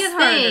normal ass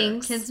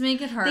things. Kids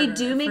make it harder. They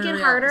do make it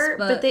harder,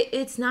 but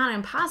it's not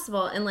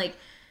impossible. And like,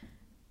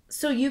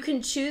 so you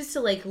can choose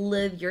to like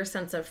live your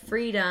sense of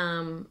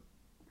freedom.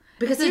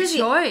 Because it's a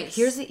choice.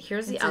 Here's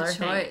the other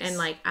thing, and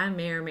like I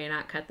may or may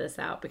not cut this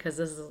out because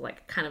this is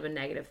like kind of a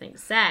negative thing to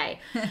say,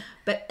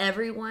 but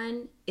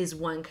everyone is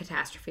one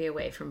catastrophe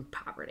away from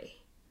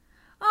poverty.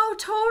 Oh,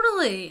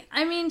 totally.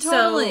 I mean,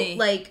 totally. So,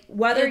 like,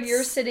 whether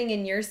you're sitting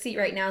in your seat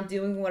right now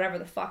doing whatever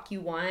the fuck you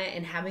want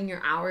and having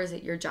your hours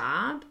at your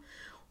job,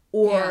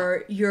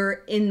 or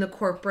you're in the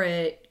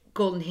corporate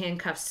golden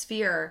handcuff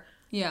sphere,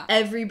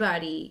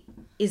 everybody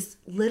is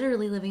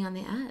literally living on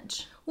the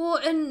edge. Well,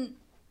 and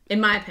in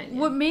my opinion,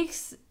 what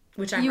makes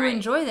you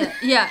enjoy that?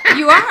 Yeah,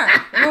 you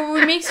are.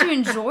 What makes you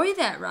enjoy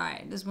that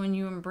ride is when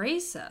you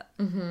embrace it.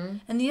 Mm-hmm.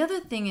 And the other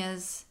thing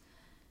is,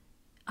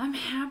 I'm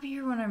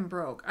happier when I'm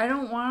broke. I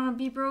don't want to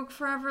be broke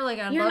forever. Like,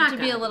 I'd love to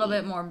be a little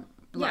bit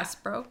less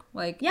broke.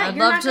 Like, I'd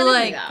love to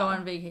like go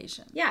on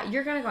vacation. Yeah,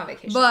 you're gonna go on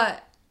vacation.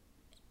 But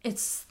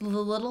it's the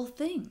little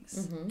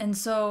things. And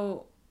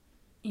so,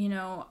 you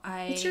know,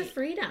 It's your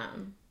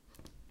freedom.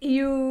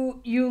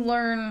 You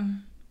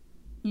learn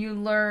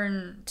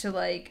to,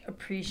 like,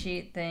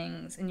 appreciate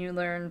things, and you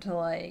learn to,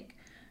 like,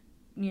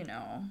 you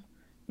know,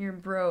 you're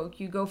broke,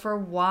 you go for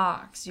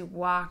walks, you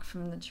walk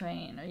from the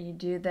train, or you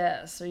do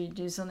this, or you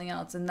do something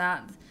else, and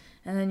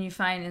then you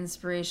find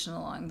inspiration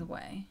along the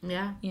way.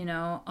 Yeah. You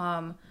know,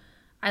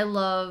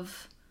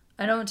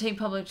 I don't take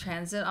public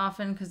transit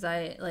often because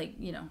I, like,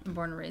 you know, I'm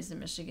born and raised in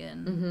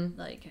Michigan.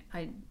 Like,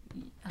 I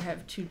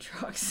have 2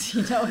 trucks,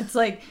 you know, it's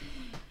like,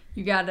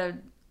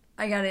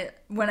 I gotta,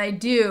 when I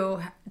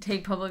do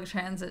take public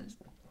transit,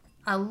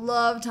 I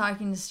love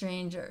talking to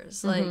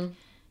strangers. Like,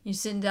 you're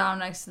sitting down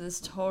next to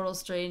this total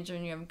stranger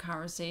and you have a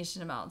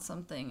conversation about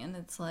something, and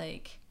it's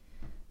like,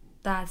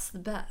 that's the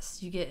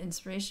best. You get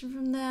inspiration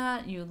from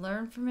that, you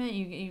learn from it,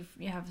 you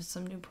have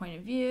some new point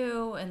of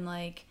view, and,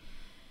 like,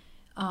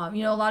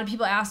 you know, a lot of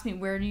people ask me,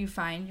 where do you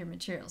find your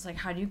materials? Like,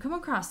 how do you come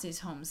across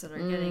these homes that are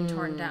getting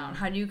torn down?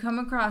 How do you come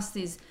across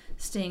these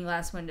stained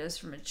glass windows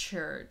from a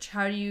church?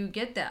 How do you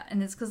get that?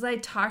 And it's because I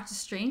talk to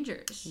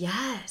strangers.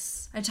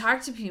 Yes. I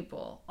talk to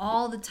people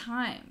all the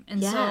time.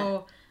 And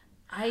so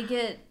I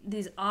get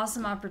these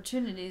awesome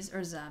opportunities,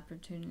 or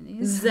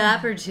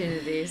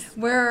zapportunities,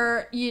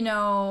 where, you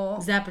know,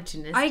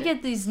 Zapportunistic. I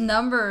get these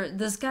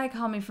this guy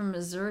called me from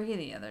Missouri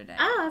the other day.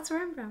 Oh, that's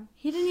where I'm from.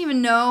 He didn't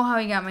even know how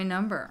he got my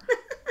number.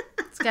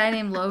 This guy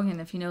named Logan,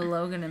 if you know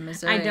Logan in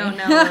Missouri. I don't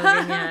know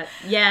Logan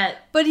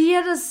yet. But he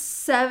had a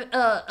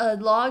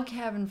log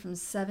cabin from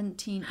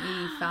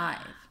 1785.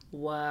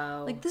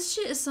 Whoa. Like, this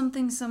shit is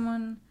something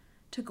someone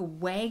took a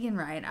wagon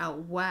ride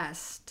out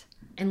west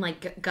and,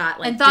 like, got,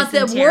 like, and thought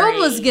the dysentery. world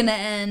was gonna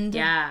end.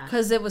 Yeah.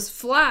 Because it was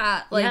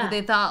flat. Like,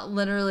 they thought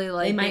literally,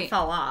 like, they might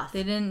fall off.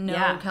 They didn't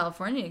know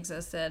California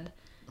existed.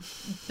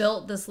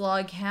 Built this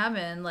log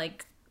cabin,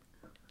 like,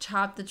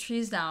 chopped the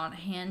trees down,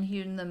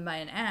 hand-hewed them by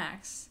an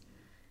axe.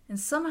 And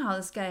somehow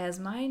this guy has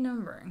my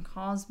number and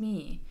calls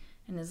me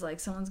and is like,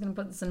 someone's going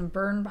to put this in a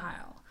burn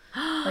pile.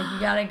 Like, you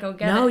got to go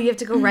get it. No, you have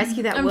to go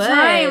rescue that wood.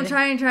 I'm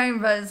trying,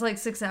 but it's like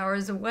 6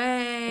 hours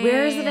away.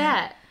 Where is it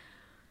at?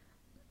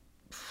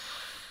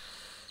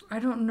 I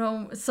don't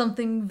know.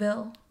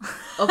 Somethingville.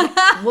 Okay,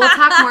 we'll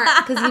talk more,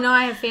 because, you know,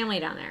 I have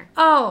family down there.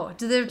 Oh,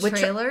 do they have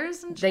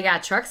trailers? They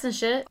got trucks and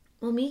shit.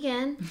 Well,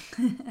 Megan,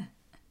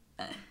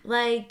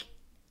 like,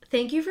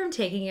 thank you for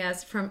taking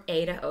us from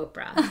A to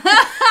Oprah.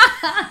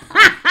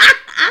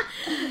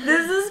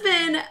 This has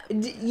been,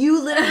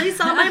 you literally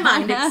saw my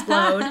mind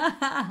explode.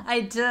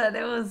 I did.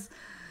 It was,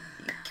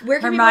 where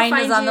can her people mind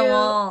find is on you? the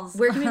walls.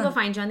 Where can people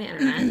find you on the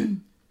internet?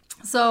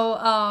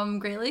 So,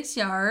 Great Lakes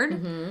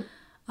Yard.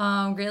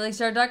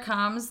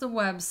 GreatLakesYard.com is the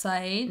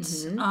website.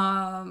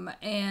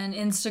 And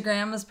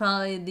Instagram is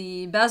probably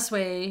the best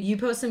way. You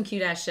post some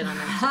cute ass shit on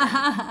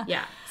Instagram.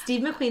 Yeah.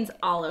 Steve McQueen's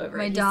all over.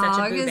 My He's dog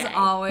such a is boobay.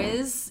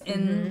 always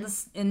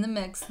in the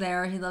mix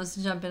there. He loves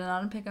to jump in and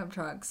out of pickup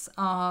trucks.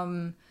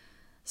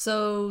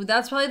 So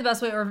that's probably the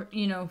best way. Or,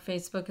 you know,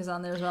 Facebook is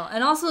on there as well.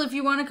 And also, if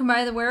you want to come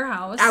by the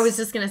warehouse. I was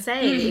just going to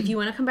say, if you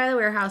want to come by the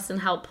warehouse and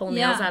help pull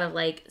nails out of,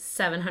 like,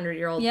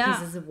 700-year-old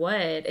pieces of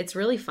wood, it's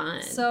really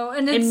fun. So,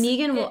 and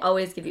Megan will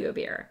always give you a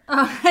beer.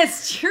 Oh,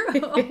 it's true.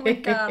 Oh my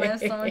God, I have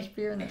so much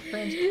beer in the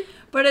fridge.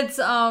 But it's,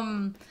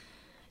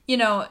 you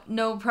know,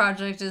 no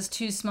project is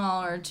too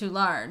small or too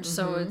large.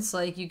 So it's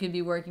like you could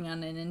be working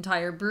on an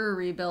entire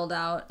brewery build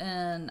out,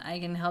 and I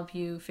can help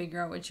you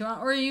figure out what you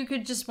want. Or you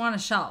could just want a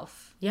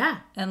shelf. Yeah.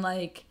 And,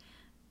 like,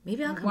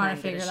 maybe I'll come want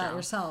to figure it out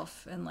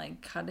yourself and,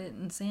 like, cut it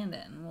and sand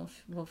it, and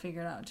we'll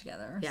figure it out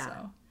together. Yeah.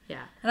 So.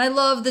 Yeah. And I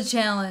love the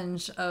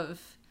challenge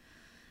of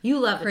You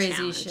love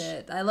crazy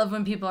shit. I love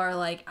when people are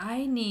like,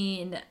 I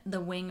need the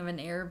wing of an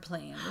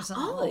airplane or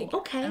something. Oh, like,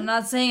 okay. I'm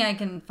not saying I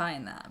can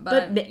find that,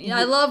 but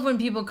I love when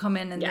people come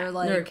in and they're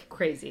like, they're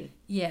crazy.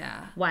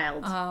 Yeah.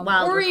 Wild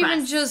or requests.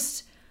 even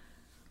just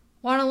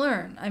want to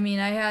learn. I mean,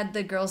 I had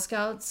the Girl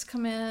Scouts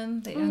come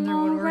in. They earned their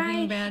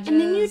woodworking badges. And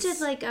then you did,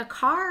 like, a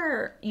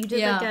car. You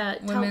did, like, a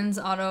women's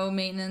auto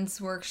maintenance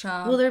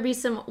workshop. Will there be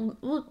some?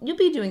 Well, you'll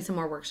be doing some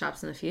more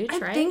workshops in the future,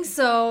 right? I think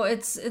so.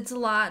 It's a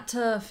lot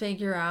to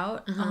figure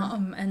out.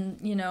 And,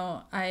 you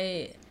know,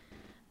 I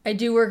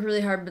do work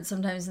really hard, but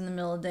sometimes in the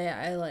middle of the day,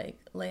 I, like,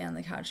 lay on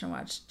the couch and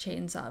watch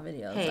chainsaw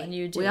videos on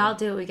YouTube. We all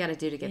do what we got to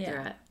do to get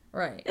through it.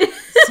 Right.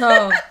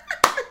 So,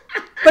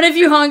 but if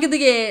you honk at the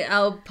gate,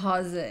 I'll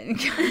pause it and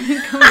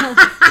come out.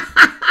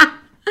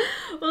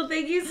 Well,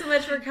 thank you so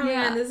much for coming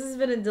on. This has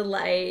been a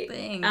delight.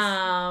 Thanks.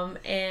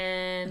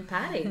 And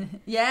Patty.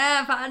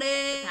 Yeah,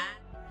 Patty.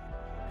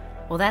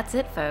 Well, that's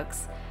it,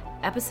 folks.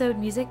 Episode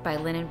music by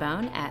Lynn and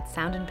Bone at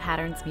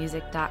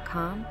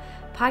soundandpatternsmusic.com.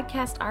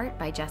 Podcast art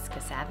by Jessica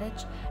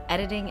Savage.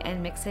 Editing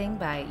and mixing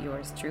by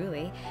yours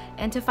truly.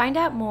 And to find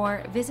out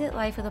more, visit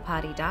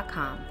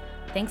lifeofthepotty.com.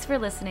 Thanks for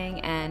listening,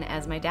 and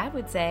as my dad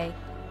would say,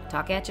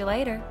 talk at you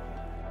later.